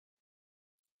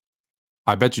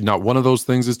 I bet you not one of those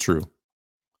things is true.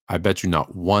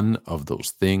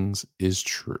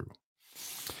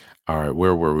 All right,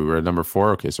 where were we? We were at number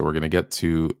 4. Okay, so we're going to get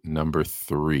to number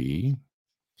 3.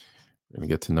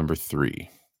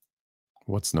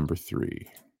 What's number 3?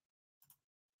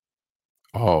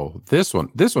 Oh, this one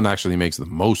actually makes the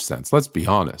most sense. Let's be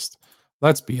honest.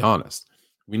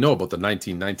 We know about the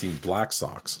 1919 Black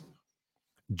Sox.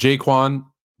 Jaquan,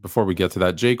 before we get to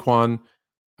that, Jaquan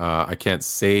I can't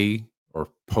say or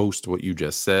post what you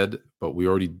just said, but we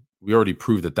already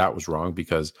proved that was wrong,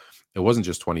 because it wasn't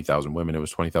just 20,000 women. It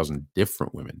was 20,000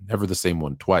 different women, never the same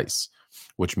one twice,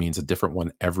 which means a different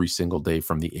one every single day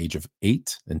from the age of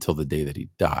 8 until the day that he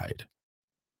died.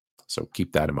 So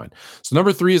keep that in mind. So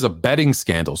number 3 is a betting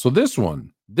scandal. So this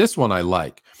one I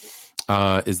like,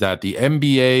 is that the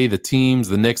NBA, the teams,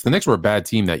 the Knicks were a bad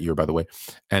team that year, by the way,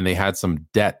 and they had some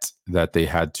debt that they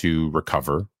had to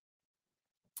recover.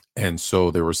 And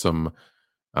so there were some,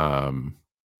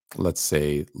 let's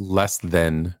say, less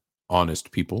than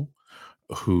honest people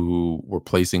who were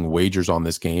placing wagers on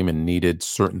this game and needed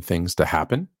certain things to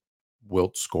happen.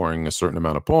 Wilt scoring a certain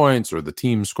amount of points, or the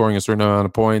team scoring a certain amount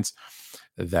of points,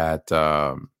 that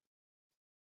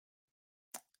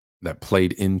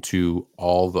played into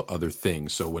all the other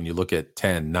things. So when you look at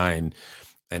 10, 9,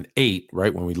 and 8,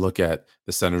 right, when we look at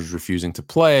the Senators refusing to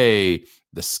play,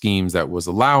 the schemes that was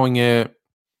allowing it,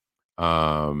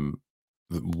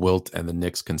 Wilt and the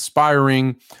Knicks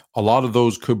conspiring, a lot of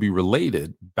those could be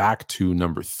related back to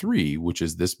number 3, which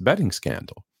is this betting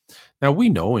scandal. Now, we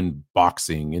know in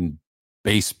boxing, in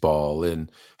baseball,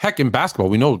 and heck, in basketball,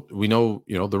 we know,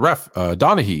 the ref,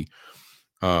 Donaghy,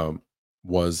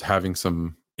 was having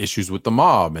some issues with the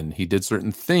mob, and he did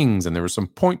certain things, and there was some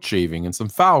point shaving and some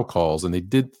foul calls, and they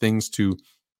did things to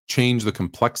change the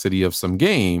complexity of some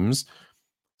games.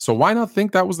 So why not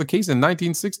think that was the case in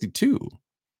 1962,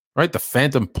 right? The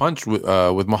Phantom Punch with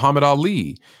Muhammad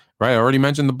Ali, right? I already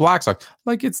mentioned the Black Sox.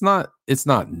 Like, it's not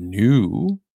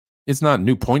new. It's not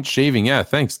new. Point shaving, yeah,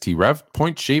 thanks, T-Rev.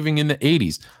 Point shaving in the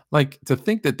 80s. Like, to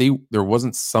think that there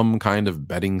wasn't some kind of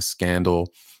betting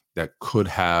scandal that could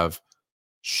have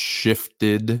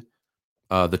shifted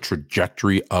the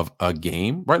trajectory of a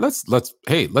game, right? Let's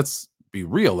be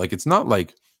real. Like, it's not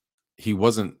like he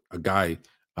wasn't a guy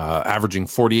averaging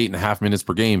 48.5 minutes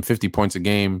per game, 50 points a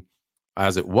game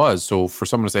as it was. So for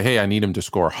someone to say, hey, I need him to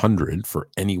score 100 for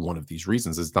any one of these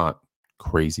reasons is not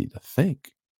crazy to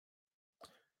think.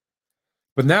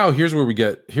 But now here's where we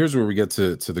get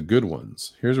to the good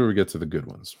ones. Here's where we get to the good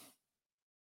ones.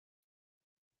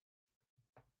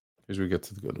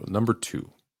 Number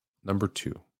two.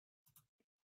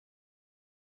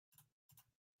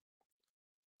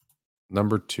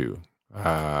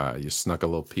 You snuck a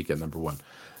little peek at number 1.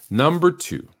 Number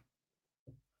 2.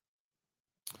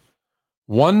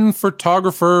 One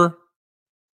photographer,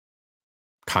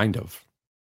 kind of.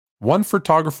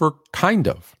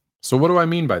 So what do I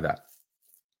mean by that?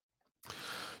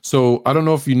 So I don't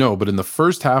know if you know, but in the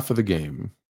first half of the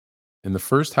game,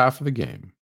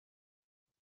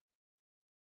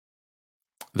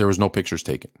 there was no pictures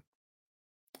taken.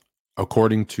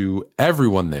 According to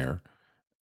everyone there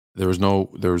was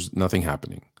nothing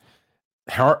happening.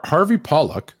 Harvey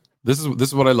Pollack, this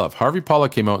is what I love. Harvey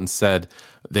Pollack came out and said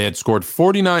they had scored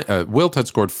 49. Wilt had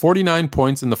scored 49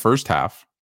 points in the first half.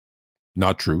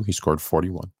 Not true. He scored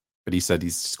 41, but he said he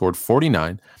scored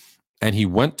 49, and he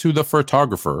went to the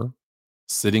photographer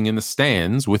sitting in the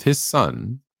stands with his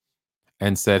son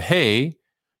and said, "Hey,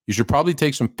 you should probably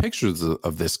take some pictures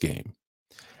of this game."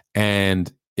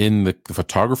 And in the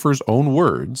photographer's own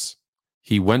words,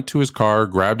 he went to his car,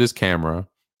 grabbed his camera,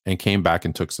 and came back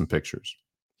and took some pictures.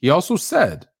 He also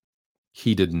said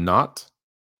he did not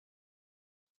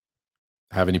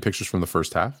have any pictures from the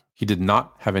first half. He did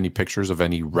not have any pictures of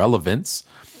any relevance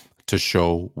to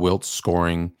show Wilt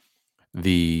scoring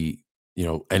any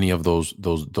of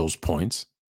those points.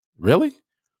 Really?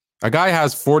 A guy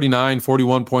has 49,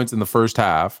 41 points in the first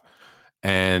half,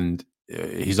 and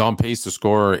he's on pace to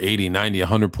score 80, 90,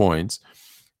 100 points.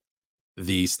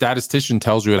 The statistician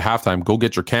tells you at halftime, go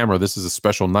get your camera. This is a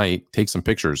special night. Take some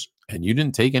pictures. And you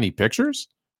didn't take any pictures?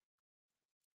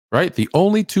 Right? The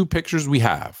only two pictures we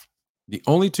have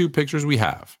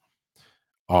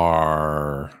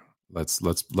are, let's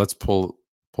pull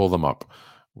them up.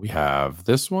 We have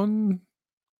this one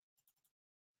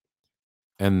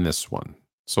and this one.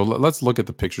 So let's look at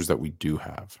the pictures that we do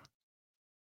have.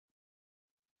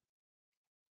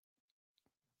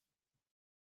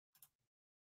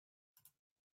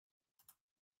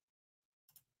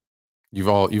 You've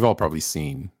all probably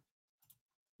seen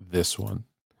this one,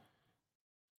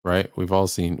 right? We've all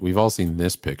seen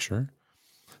this picture.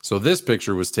 So this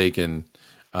picture was taken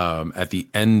at the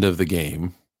end of the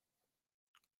game.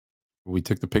 We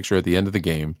took the picture at the end of the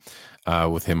game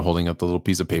with him holding up the little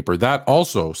piece of paper. That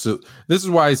also, so this is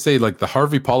why I say, like, the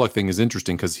Harvey Pollack thing is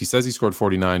interesting, because he says he scored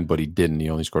 49, but he didn't. He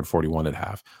only scored 41 at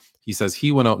half. He says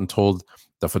he went out and told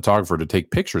the photographer to take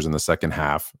pictures in the second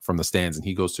half from the stands, and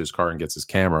he goes to his car and gets his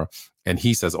camera, and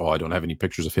he says, "Oh, I don't have any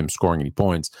pictures of him scoring any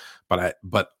points,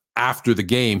 but after the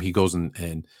game, he goes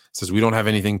and says, we don't have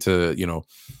anything to,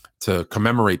 to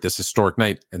commemorate this historic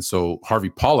night. And so Harvey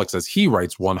Pollack says he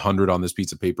writes 100 on this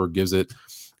piece of paper, gives it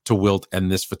to Wilt,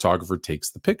 and this photographer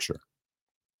takes the picture.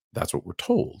 That's what we're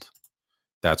told.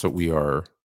 That's what we are,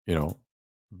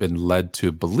 been led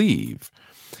to believe.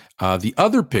 The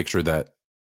other picture that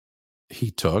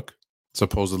he took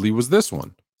supposedly was this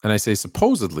one. And I say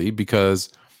supposedly because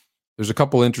there's a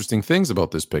couple interesting things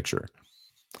about this picture.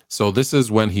 So this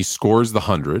is when he scores the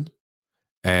 100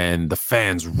 and the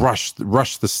fans rush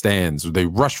the stands. They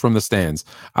rush from the stands.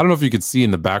 I don't know if you can see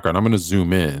in the background. I'm going to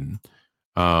zoom in.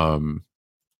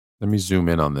 Let me zoom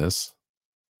in on this.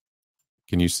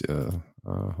 Can you see?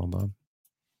 Hold on.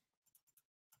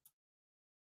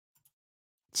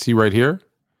 See right here?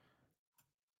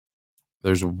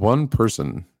 There's one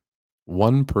person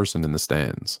in the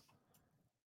stands.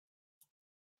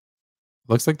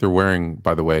 Looks like they're wearing,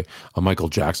 by the way, a Michael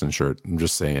Jackson shirt. I'm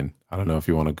just saying. I don't know if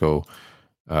you want to go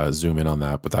zoom in on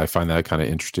that, but I find that kind of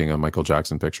interesting, a Michael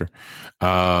Jackson picture.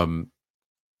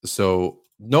 So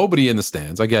nobody in the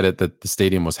stands. I get it that the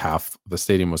stadium was half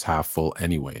full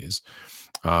anyways.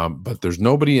 But there's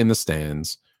nobody in the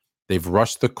stands. They've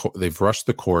rushed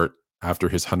the court after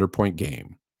his 100-point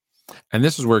game. And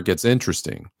this is where it gets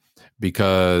interesting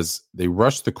because they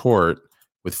rushed the court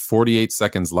with 48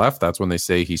 seconds left. That's when they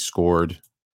say he scored.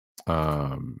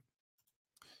 That's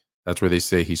where they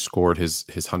say he scored his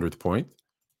 100th point,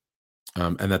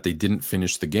 and that they didn't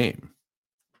finish the game.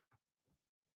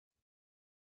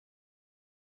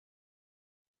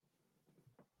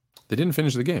 They didn't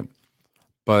finish the game.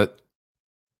 But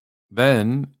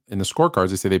then in the scorecards,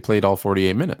 they say they played all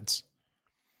 48 minutes.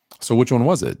 So which one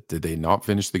was it? Did they not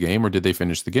finish the game or did they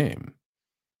finish the game?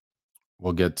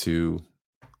 We'll get to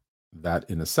that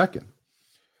in a second.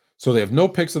 So they have no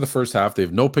pics of the first half. They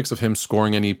have no pics of him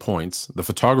scoring any points. The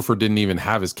photographer didn't even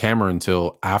have his camera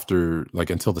until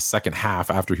the second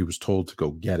half, after he was told to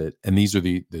go get it. And these are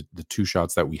the two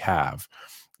shots that we have,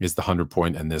 is the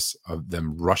 100-point and this of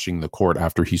them rushing the court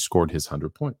after he scored his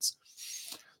 100 points.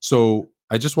 So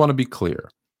I just want to be clear.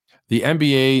 The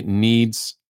NBA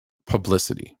needs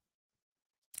publicity.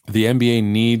 The NBA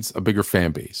needs a bigger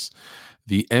fan base.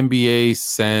 The NBA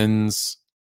sends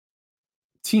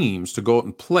teams to go out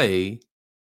and play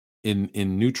in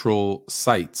neutral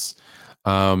sites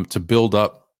to build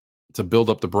up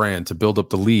the brand, to build up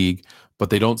the league,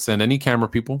 but they don't send any camera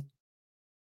people.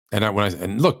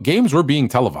 And look, games were being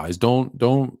televised. Don't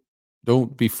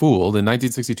be fooled. In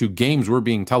 1962, games were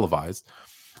being televised,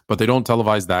 but they don't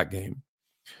televise that game.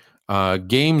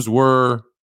 Games were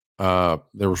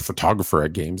there was a photographer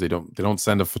at games. They don't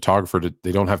send a photographer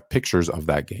they don't have pictures of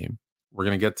that game. We're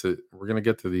gonna get to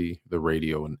the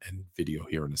radio and video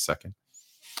here in a second.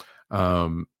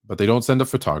 But they don't send a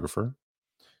photographer.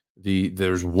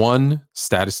 There's one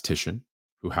statistician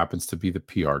who happens to be the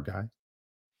PR guy.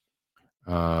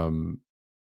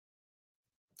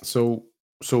 So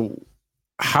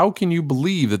how can you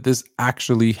believe that this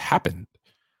actually happened?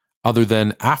 Other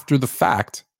than after the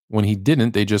fact, when he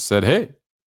didn't, they just said, "Hey,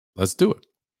 let's do it."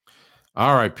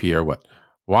 All right, Pierre, what?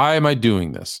 Why am I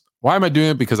doing this? Why am I doing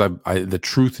it? Because the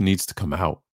truth needs to come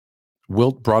out.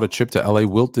 Wilt brought a chip to LA.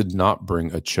 Wilt did not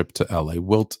bring a chip to LA.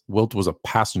 Wilt was a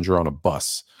passenger on a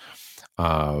bus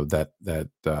when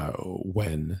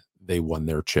they won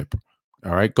their chip.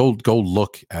 All right, go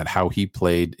look at how he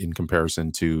played in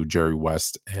comparison to Jerry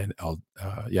West and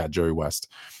Jerry West.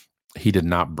 He did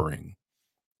not bring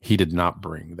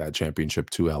that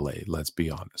championship to LA. Let's be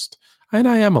honest. And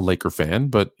I am a Laker fan,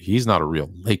 but he's not a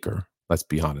real Laker. Let's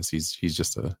be honest. He's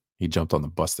just he jumped on the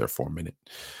bus there for a minute.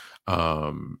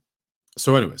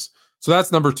 So anyways, so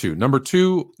that's number two. Number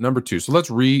two. So let's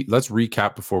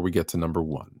recap before we get to number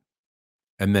one.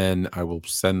 And then I will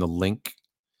send the link.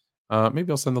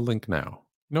 Maybe I'll send the link now.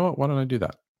 You know what? Why don't I do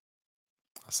that?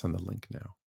 I'll send the link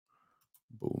now.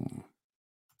 Boom.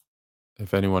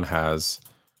 If anyone has,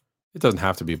 it doesn't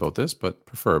have to be about this, but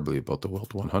preferably about the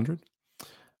Wilt 100.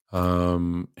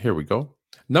 Here we go.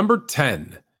 Number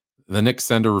 10. The Knicks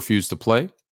sender refused to play.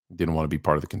 Didn't want to be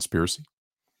part of the conspiracy.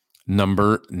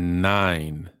 Number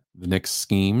 9. The Knicks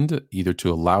schemed either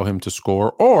to allow him to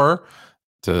score or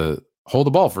to hold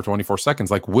the ball for 24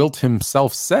 seconds, like Wilt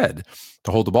himself said,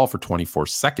 to hold the ball for 24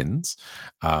 seconds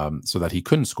so that he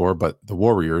couldn't score, but the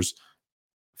Warriors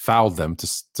fouled them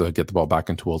to get the ball back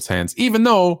into Wilt's hands, even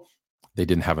though they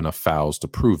didn't have enough fouls to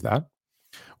prove that.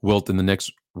 Wilt and the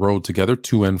Knicks rode together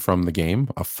to and from the game,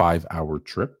 a 5-hour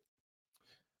trip.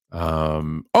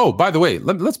 By the way,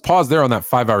 let's pause there on that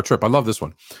 5-hour trip. I love this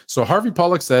one. So Harvey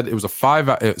Pollack said it was a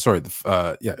 5-hour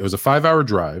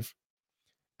drive,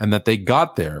 and that they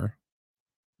got there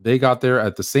They got there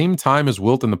at the same time as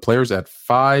Wilt and the players at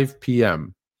 5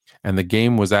 p.m., and the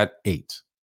game was at 8.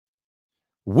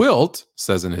 Wilt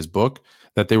says in his book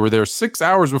that they were there 6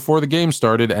 hours before the game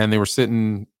started, and they were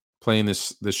sitting playing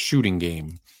this shooting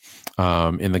game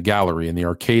in the gallery, in the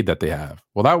arcade that they have.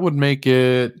 Well, that would make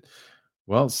it,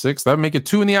 6. That would make it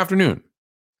 2 in the afternoon.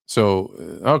 So,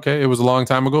 okay, it was a long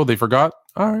time ago. They forgot.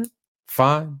 All right,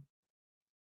 fine.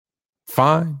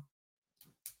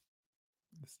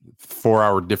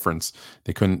 4-hour difference.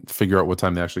 They couldn't figure out what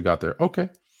time they actually got there. Okay.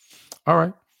 All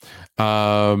right.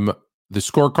 The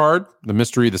scorecard, the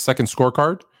mystery, the second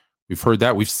scorecard. We've heard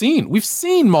that. We've seen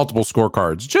multiple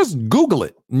scorecards. Just Google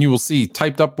it and you will see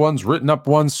typed up ones, written up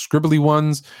ones, scribbly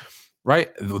ones, right?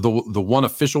 The one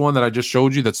official one that I just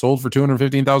showed you that sold for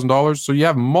 $215,000. So you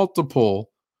have multiple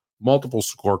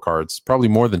scorecards, probably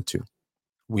more than 2.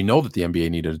 We know that the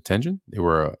NBA needed attention. They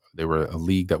were a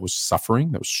league that was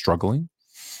suffering, that was struggling.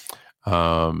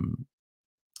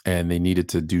 And they needed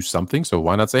to do something. So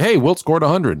why not say, hey, Wilt scored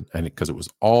 100? And because it was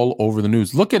all over the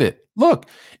news. Look at it. Look,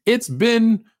 it's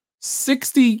been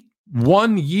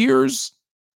 61 years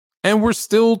and we're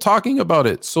still talking about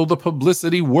it. So the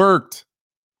publicity worked.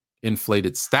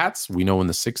 Inflated stats. We know in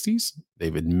the 60s,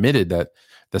 they've admitted that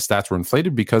the stats were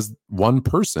inflated because one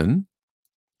person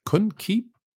couldn't keep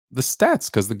the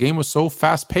stats because the game was so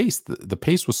fast paced. The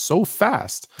pace was so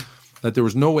fast that there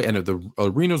was no way. And the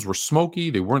arenas were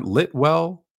smoky. They weren't lit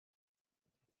well.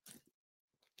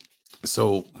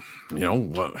 So,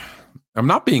 I'm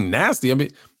not being nasty. I mean,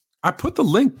 I put the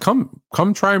link. Come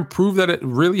try and prove that it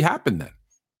really happened then.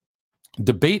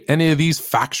 Debate any of these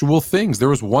factual things. There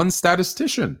was one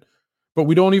statistician, but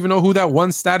we don't even know who that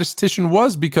one statistician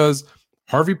was because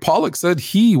Harvey Pollack said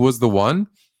he was the one.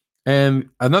 And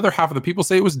another half of the people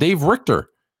say it was Dave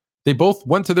Richter. They both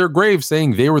went to their grave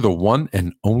saying they were the one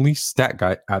and only stat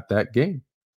guy at that game.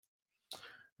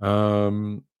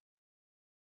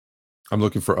 I'm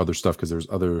looking for other stuff because there's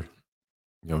other,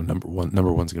 number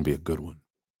one's going to be a good one.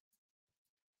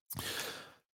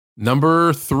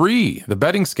 Number 3, the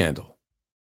betting scandal.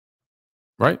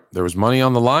 Right? There was money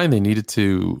on the line. They needed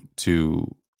to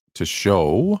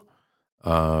show.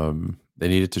 They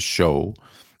needed to show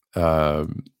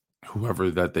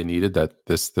whoever that they needed that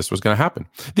this was going to happen.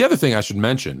 The other thing I should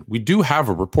mention, we do have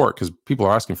a report because people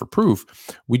are asking for proof.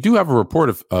 We do have a report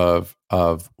of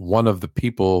one of the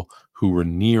people who were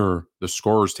near the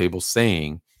scorers table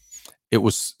saying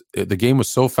the game was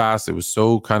so fast, it was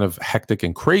so kind of hectic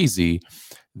and crazy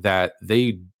that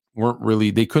they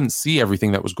couldn't see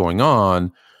everything that was going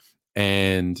on,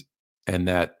 and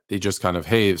that they just kind of,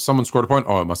 hey, if someone scored a point,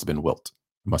 it must have been Wilt.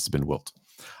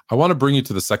 I want to bring you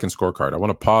to the second scorecard. I want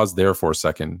to pause there for a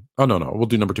second. Oh, no, we'll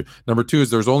do number 2. Number 2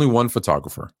 is there's only one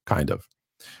photographer, kind of.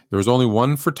 There was only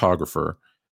one photographer,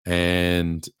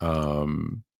 and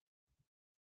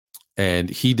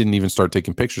he didn't even start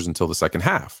taking pictures until the second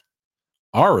half.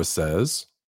 Ara says,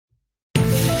 is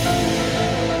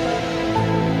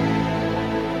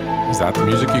that the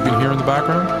music you can hear in the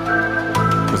background?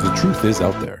 Because the truth is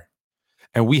out there.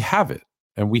 And we have it.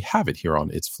 And we have it here on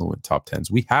It's Fluent Top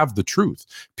 10s. We have the truth.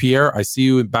 Pierre, I see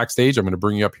you backstage. I'm going to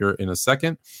bring you up here in a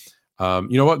second. You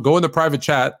know what? Go in the private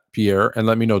chat, Pierre, and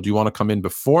let me know. Do you want to come in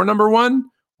before number 1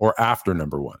 or after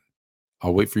number 1?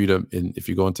 I'll wait for you to, if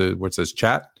you go into where it says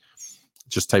chat,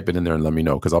 just type it in there and let me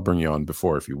know because I'll bring you on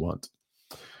before if you want.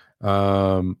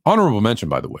 Honorable mention,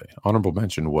 by the way. Honorable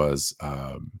mention was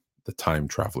the time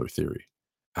traveler theory.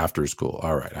 After is cool.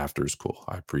 All right, after is cool.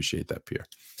 I appreciate that, Pierre.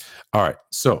 All right,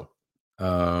 so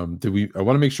I want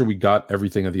to make sure we got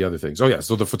everything of the other things. Oh yeah,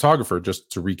 so the photographer,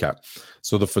 just to recap.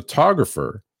 So the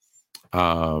photographer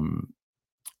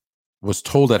was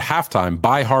told at halftime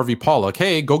by Harvey Pollack,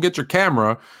 hey, go get your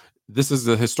camera. This is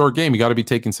a historic game. You got to be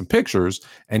taking some pictures.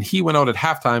 And he went out at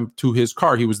halftime to his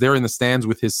car. He was there in the stands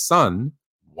with his son.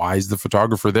 Why is the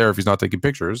photographer there if he's not taking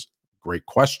pictures? Great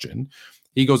question.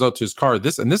 He goes out to his car.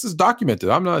 This is documented.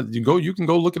 You can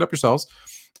go look it up yourselves.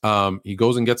 He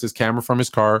goes and gets his camera from his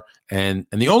car, and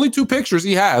the only 2 pictures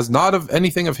he has, not of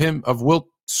anything of Wilt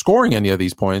scoring any of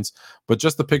these points, but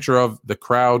just the picture of the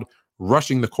crowd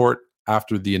rushing the court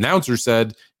after the announcer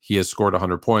said he has scored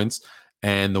 100 points,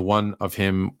 and the one of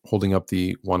him holding up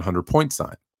the 100-point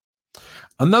sign.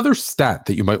 Another stat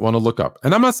that you might want to look up,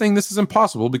 and I'm not saying this is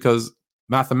impossible because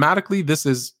mathematically this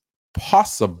is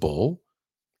possible.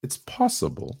 It's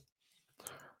possible,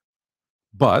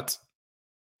 but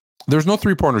there's no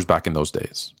 3-pointers back in those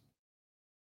days.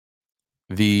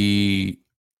 The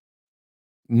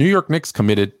New York Knicks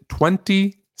committed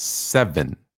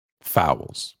 27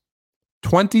 fouls.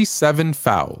 27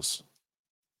 fouls.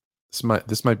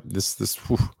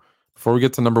 Before Before we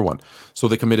get to number 1. So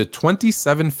they committed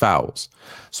 27 fouls.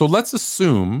 So let's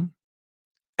assume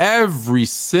every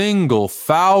single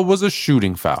foul was a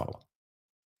shooting foul.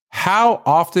 How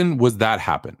often was that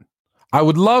happen? I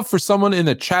would love for someone in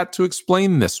the chat to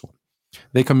explain this one.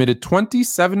 They committed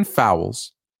 27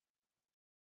 fouls,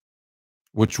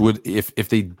 which would if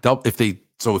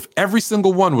every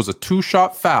single one was a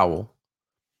 2-shot foul,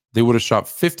 they would have shot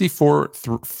 54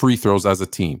 free throws as a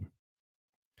team.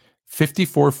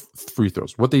 54 free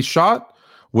throws. What they shot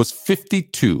was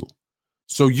 52.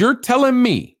 So you're telling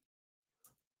me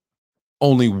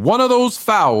only one of those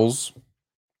fouls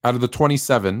out of the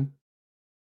 27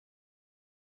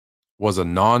 was a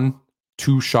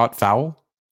non-2-shot foul?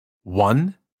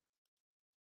 1?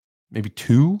 Maybe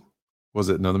 2? Was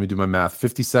it? No, let me do my math.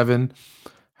 57.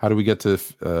 How do we get to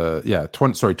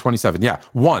 27. Yeah,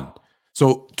 1.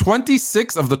 So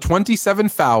 26 of the 27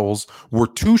 fouls were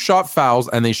 2-shot fouls,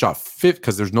 and they shot 50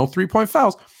 because there's no 3-point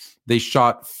fouls. They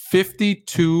shot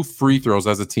 52 free throws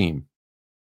as a team.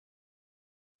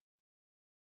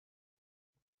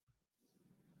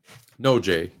 No,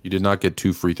 Jay, you did not get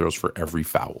 2 free throws for every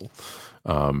foul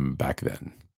back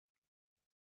then.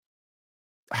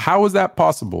 How is that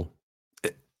possible?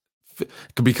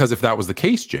 Because if that was the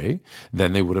case, Jay,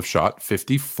 then they would have shot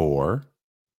 54.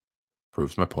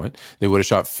 Proves my point. They would have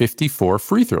shot 54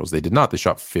 free throws. They did not. They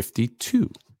shot 52.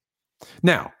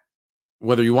 Now,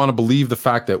 whether you want to believe the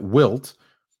fact that Wilt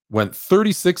went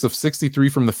 36 of 63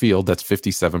 from the field, that's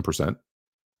 57%.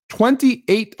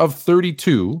 28 of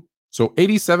 32, so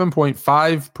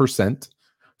 87.5%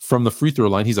 from the free throw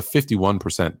line. He's a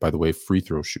 51%, by the way, free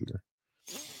throw shooter.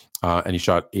 And he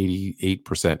shot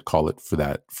 88%, call it, for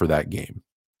that game.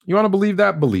 You want to believe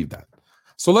that? Believe that.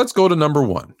 So let's go to number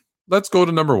 1.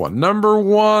 Number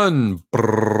 1.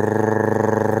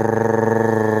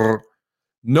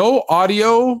 No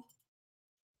audio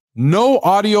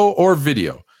or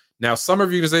video. Now, some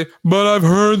of you can say, but I've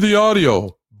heard the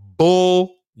audio.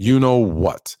 Bull, you know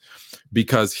what?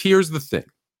 Because here's the thing.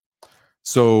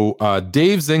 So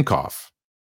Dave Zinkoff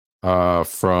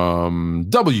from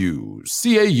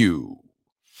WCAU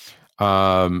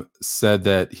said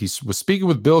that he was speaking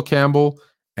with Bill Campbell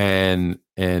and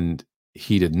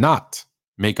he did not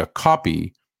make a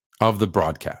copy of the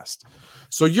broadcast.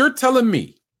 So you're telling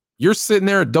me you're sitting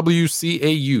there at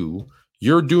WCAU,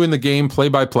 you're doing the game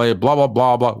play-by-play, blah, blah,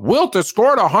 blah, blah. Wilt has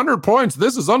scored 100 points.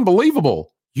 This is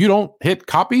unbelievable. You don't hit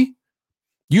copy?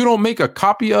 You don't make a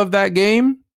copy of that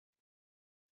game?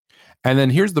 And then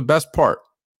here's the best part.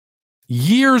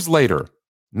 Years later,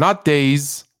 not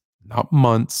days, not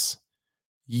months,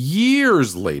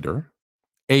 years later,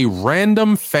 a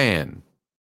random fan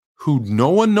who no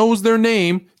one knows their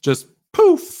name just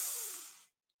poof.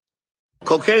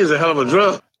 Cocaine is a hell of a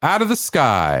drug. Out of the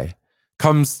sky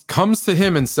comes to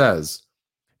him and says,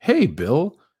 hey,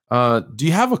 Bill, do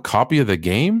you have a copy of the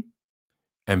game?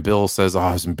 And Bill says,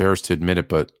 I was embarrassed to admit it,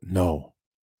 but no,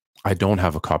 I don't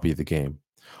have a copy of the game.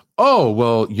 Oh,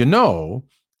 well,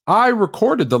 I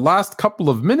recorded the last couple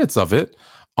of minutes of it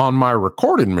on my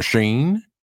recording machine.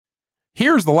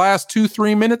 Here's the last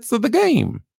 2-3 minutes of the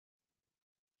game.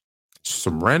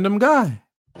 Some random guy.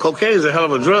 Cocaine is a hell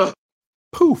of a drug.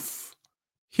 Poof.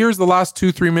 Here's the last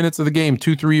 2-3 minutes of the game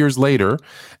 2-3 years later.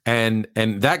 And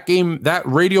that game, that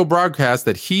radio broadcast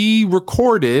that he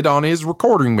recorded on his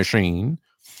recording machine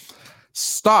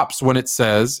stops when it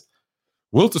says,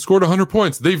 Wilt has scored 100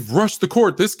 points. They've rushed the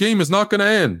court. This game is not going to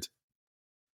end.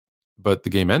 But the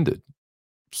game ended.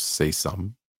 Say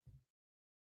some.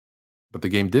 But the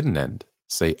game didn't end.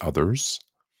 Say others.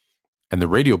 And the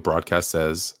radio broadcast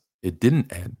says it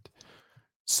didn't end.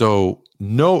 So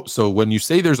when you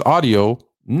say there's audio,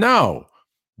 no.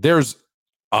 There's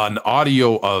an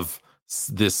audio of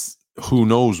this who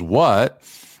knows what,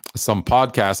 some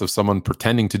podcast of someone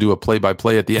pretending to do a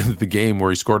play-by-play at the end of the game where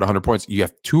he scored 100 points. You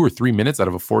have 2 or 3 minutes out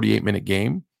of a 48-minute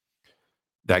game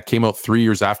that came out 3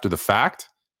 years after the fact,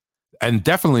 and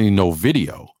definitely no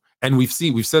video. And we've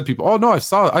said people, oh no, I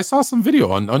saw some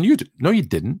video on YouTube. No, you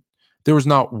didn't. There was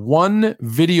not one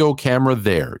video camera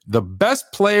there. The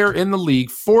best player in the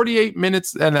league, 48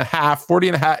 and a half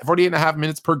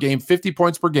minutes per game, 50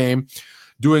 points per game,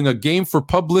 doing a game for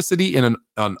publicity in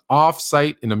an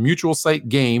off-site, in a mutual site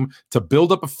game to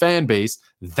build up a fan base.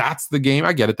 That's the game.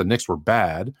 I get it. The Knicks were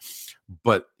bad,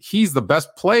 but he's the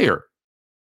best player.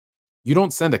 You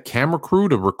don't send a camera crew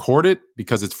to record it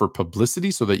because it's for publicity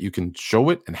so that you can show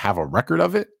it and have a record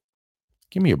of it.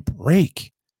 Give me a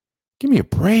break. Give me a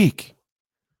break.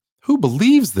 Who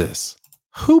believes this?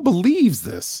 Who believes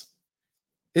this?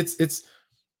 It's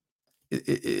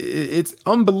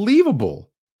unbelievable.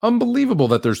 Unbelievable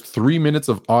that there's 3 minutes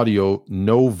of audio,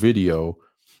 no video,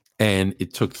 and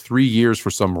it took 3 years for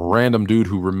some random dude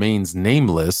who remains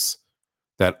nameless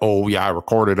that, oh yeah, I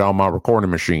recorded on my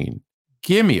recording machine.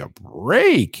 Give me a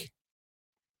break.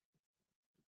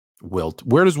 Wilt.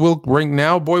 Where does Wilt rank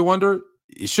now, Boy Wonder?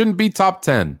 It shouldn't be top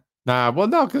 10. Nah, well,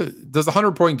 no. Does a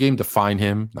 100-point game define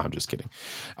him? No, I'm just kidding.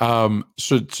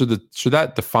 Should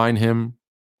that define him?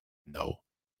 No.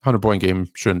 100-point game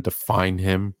shouldn't define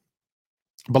him.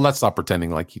 But let's stop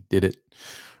pretending like he did it,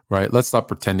 right? Let's stop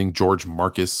pretending George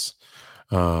Marcus.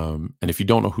 And if you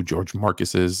don't know who George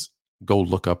Marcus is, go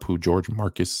look up who George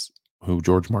Marcus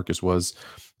was,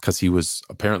 because he was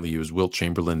Wilt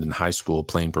Chamberlain in high school,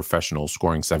 playing professional,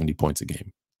 scoring 70 points a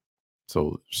game.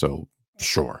 So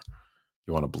sure,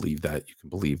 you want to believe that, you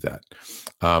can believe that.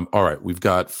 All right, we've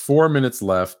got 4 minutes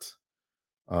left.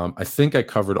 I think I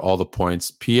covered all the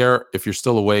points. Pierre, if you're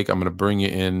still awake, I'm going to bring you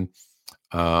in.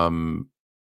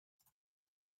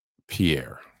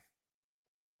 Pierre.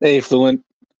 Hey, Fluent.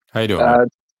 How you doing?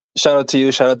 Shout out to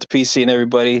you. Shout out to PC and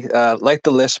everybody. Like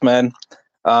the list, man.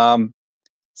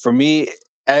 For me,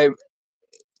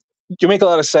 you make a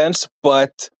lot of sense,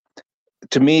 but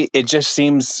to me, it just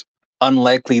seems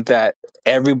unlikely that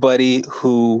everybody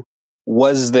who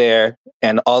was there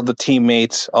and all the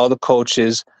teammates, all the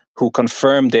coaches who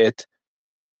confirmed it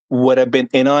would have been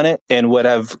in on it and would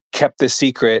have kept the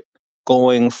secret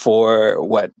going for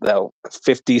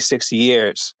 50, 60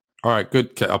 years. All right,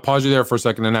 good. I'll pause you there for a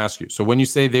second and ask you. So when you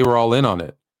say they were all in on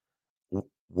it,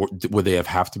 would they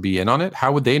have to be in on it?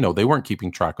 How would they know? They weren't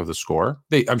keeping track of the score.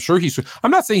 I'm sure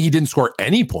I'm not saying he didn't score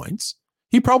any points.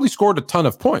 He probably scored a ton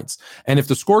of points. And if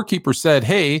the scorekeeper said,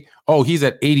 hey, he's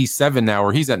at 87 now,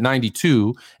 or he's at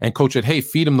 92, and coach said, hey,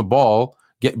 feed him the ball,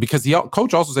 because the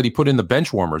coach also said he put in the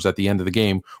bench warmers at the end of the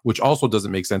game, which also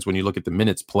doesn't make sense when you look at the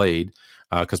minutes played,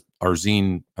 because Paul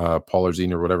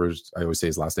Arzine, or whatever, I always say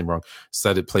his last name wrong,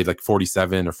 said it played like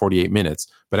 47 or 48 minutes.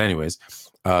 But anyways,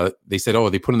 they said,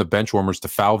 they put in the bench warmers to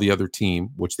foul the other team,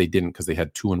 which they didn't, because they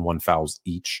had 2 and 1 fouls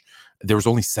each. There was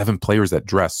only 7 players that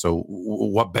dressed. So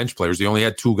what bench players? They only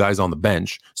had 2 guys on the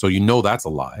bench. So that's a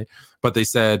lie. But they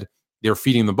said they're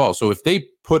feeding the ball. So if they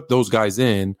put those guys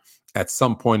in at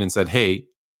some point and said, hey,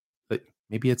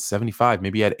 maybe it's 75,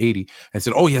 maybe at 80, and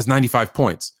said, he has 95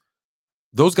 points,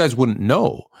 those guys wouldn't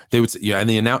know. They would say,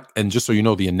 and just so you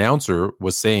know, the announcer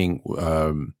was saying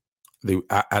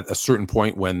at a certain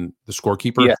point when the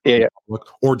scorekeeper,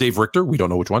 or Dave Richter, we don't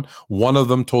know which one of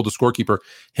them told the scorekeeper,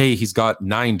 hey, he's got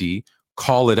 90,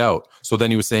 call it out. So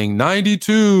then he was saying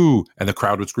 92, and the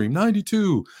crowd would scream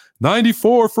 92,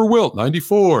 94 for Wilt,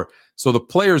 94. So the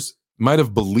players might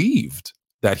have believed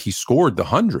that he scored the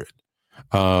 100,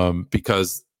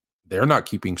 because they're not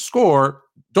keeping score.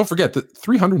 Don't forget that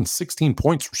 316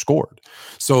 points were scored.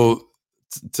 So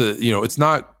it's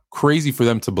not crazy for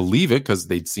them to believe it, because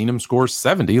they'd seen him score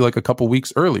 70 like a couple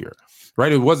weeks earlier,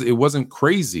 right? It wasn't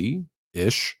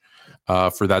crazy-ish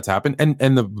for that to happen.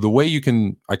 And the way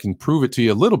I can prove it to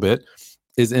you a little bit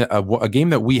is a game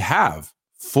that we have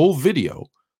full video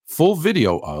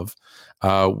of,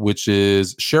 which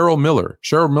is Cheryl Miller.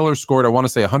 Cheryl Miller scored, I want to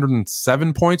say,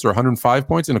 107 points or 105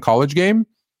 points in a college game.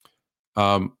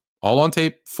 All on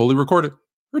tape, fully recorded.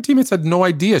 Her teammates had no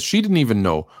idea. She didn't even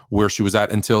know where she was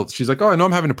at until she's like, I know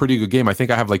I'm having a pretty good game. I think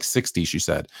I have like 60, she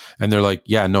said. And they're like,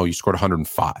 yeah, no, you scored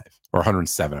 105 or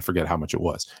 107. I forget how much it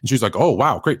was. And she's like, oh,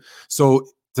 wow, great. So,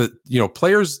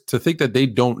 players to think that they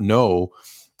don't know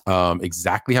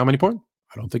exactly how many points,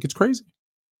 I don't think it's crazy.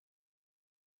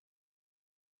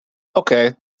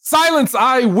 Okay. Silence,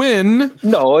 I win.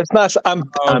 No, it's not.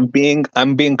 I'm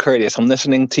being courteous. I'm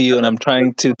listening to you and I'm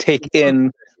trying to take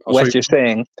in what you're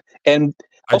saying. And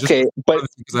okay, but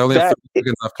because I only have 30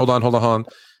 seconds left. Hold on.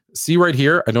 See right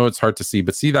here. I know it's hard to see,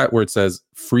 but see that where it says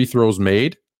free throws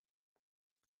made.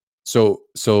 So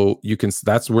you can.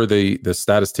 That's where the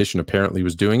statistician apparently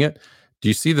was doing it. Do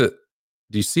you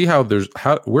see how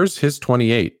where's his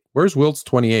 28? Where's Wilt's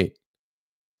 28?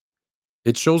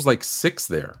 It shows like 6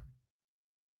 there.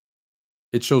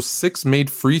 It shows 6 made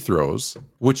free throws,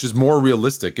 which is more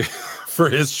realistic for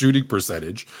his shooting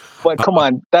percentage. But come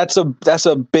on, that's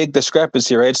a big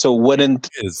discrepancy, right? So wouldn't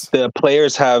the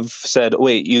players have said,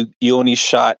 wait, you only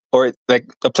shot, or like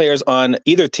the players on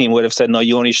either team would have said, no,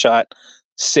 you only shot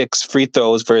 6 free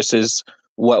throws versus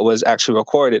what was actually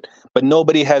recorded. But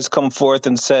nobody has come forth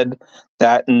and said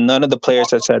that. None of the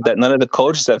players have said that. None of the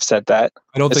coaches have said that.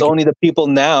 It's only the people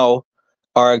now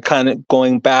are kind of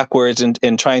going backwards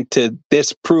and trying to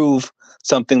disprove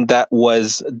something that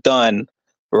was done,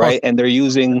 right? And they're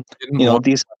using,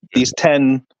 these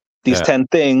 10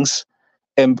 things,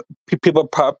 and people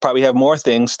probably have more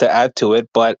things to add to it,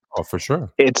 but for sure,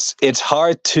 it's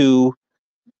hard to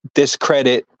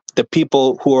discredit the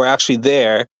people who are actually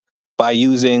there by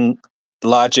using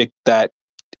logic that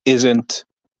isn't.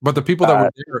 But the people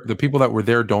that were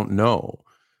there don't know,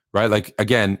 right? Like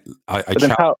again,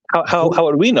 how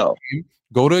would we know?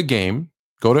 Go to a game.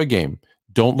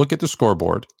 Don't look at the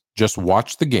scoreboard. Just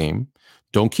watch the game.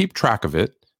 Don't keep track of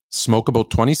it. Smoke about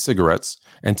 20 cigarettes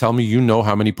and tell me you know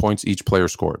how many points each player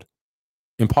scored.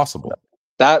 Impossible.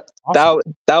 That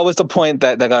was the point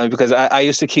that got me, because I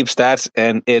used to keep stats,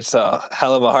 and it's a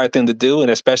hell of a hard thing to do,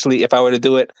 and especially if I were to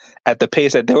do it at the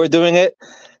pace that they were doing it,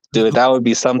 dude, that would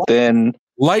be something.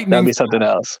 That'd be something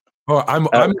else. Oh,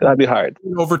 that'd be hard.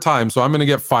 Over time, so I'm going to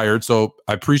get fired. So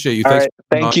I appreciate you. All right.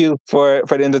 Thank you for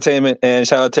the entertainment, and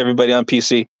shout out to everybody on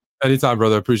PC. Anytime,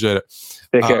 brother. Appreciate it.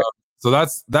 Take care. So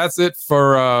that's it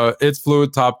for It's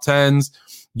Fluid Top 10s.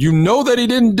 You know that he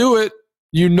didn't do it.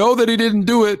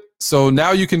 So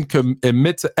now you can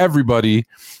admit to everybody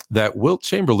that Wilt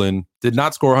Chamberlain did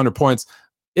not score 100 points.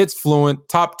 It's Fluent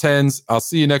Top 10s. I'll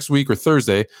see you next week or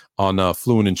Thursday on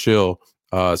Fluent and Chill.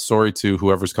 Sorry to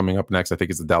whoever's coming up next. I think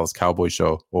it's the Dallas Cowboys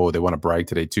show. Oh, they want to brag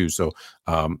today too. So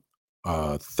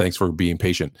thanks for being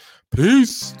patient.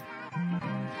 Peace.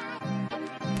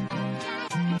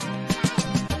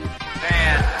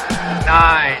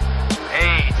 9,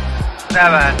 8,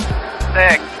 7,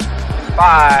 6,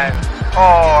 5,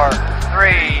 4,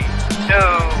 3, 2,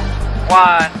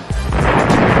 1.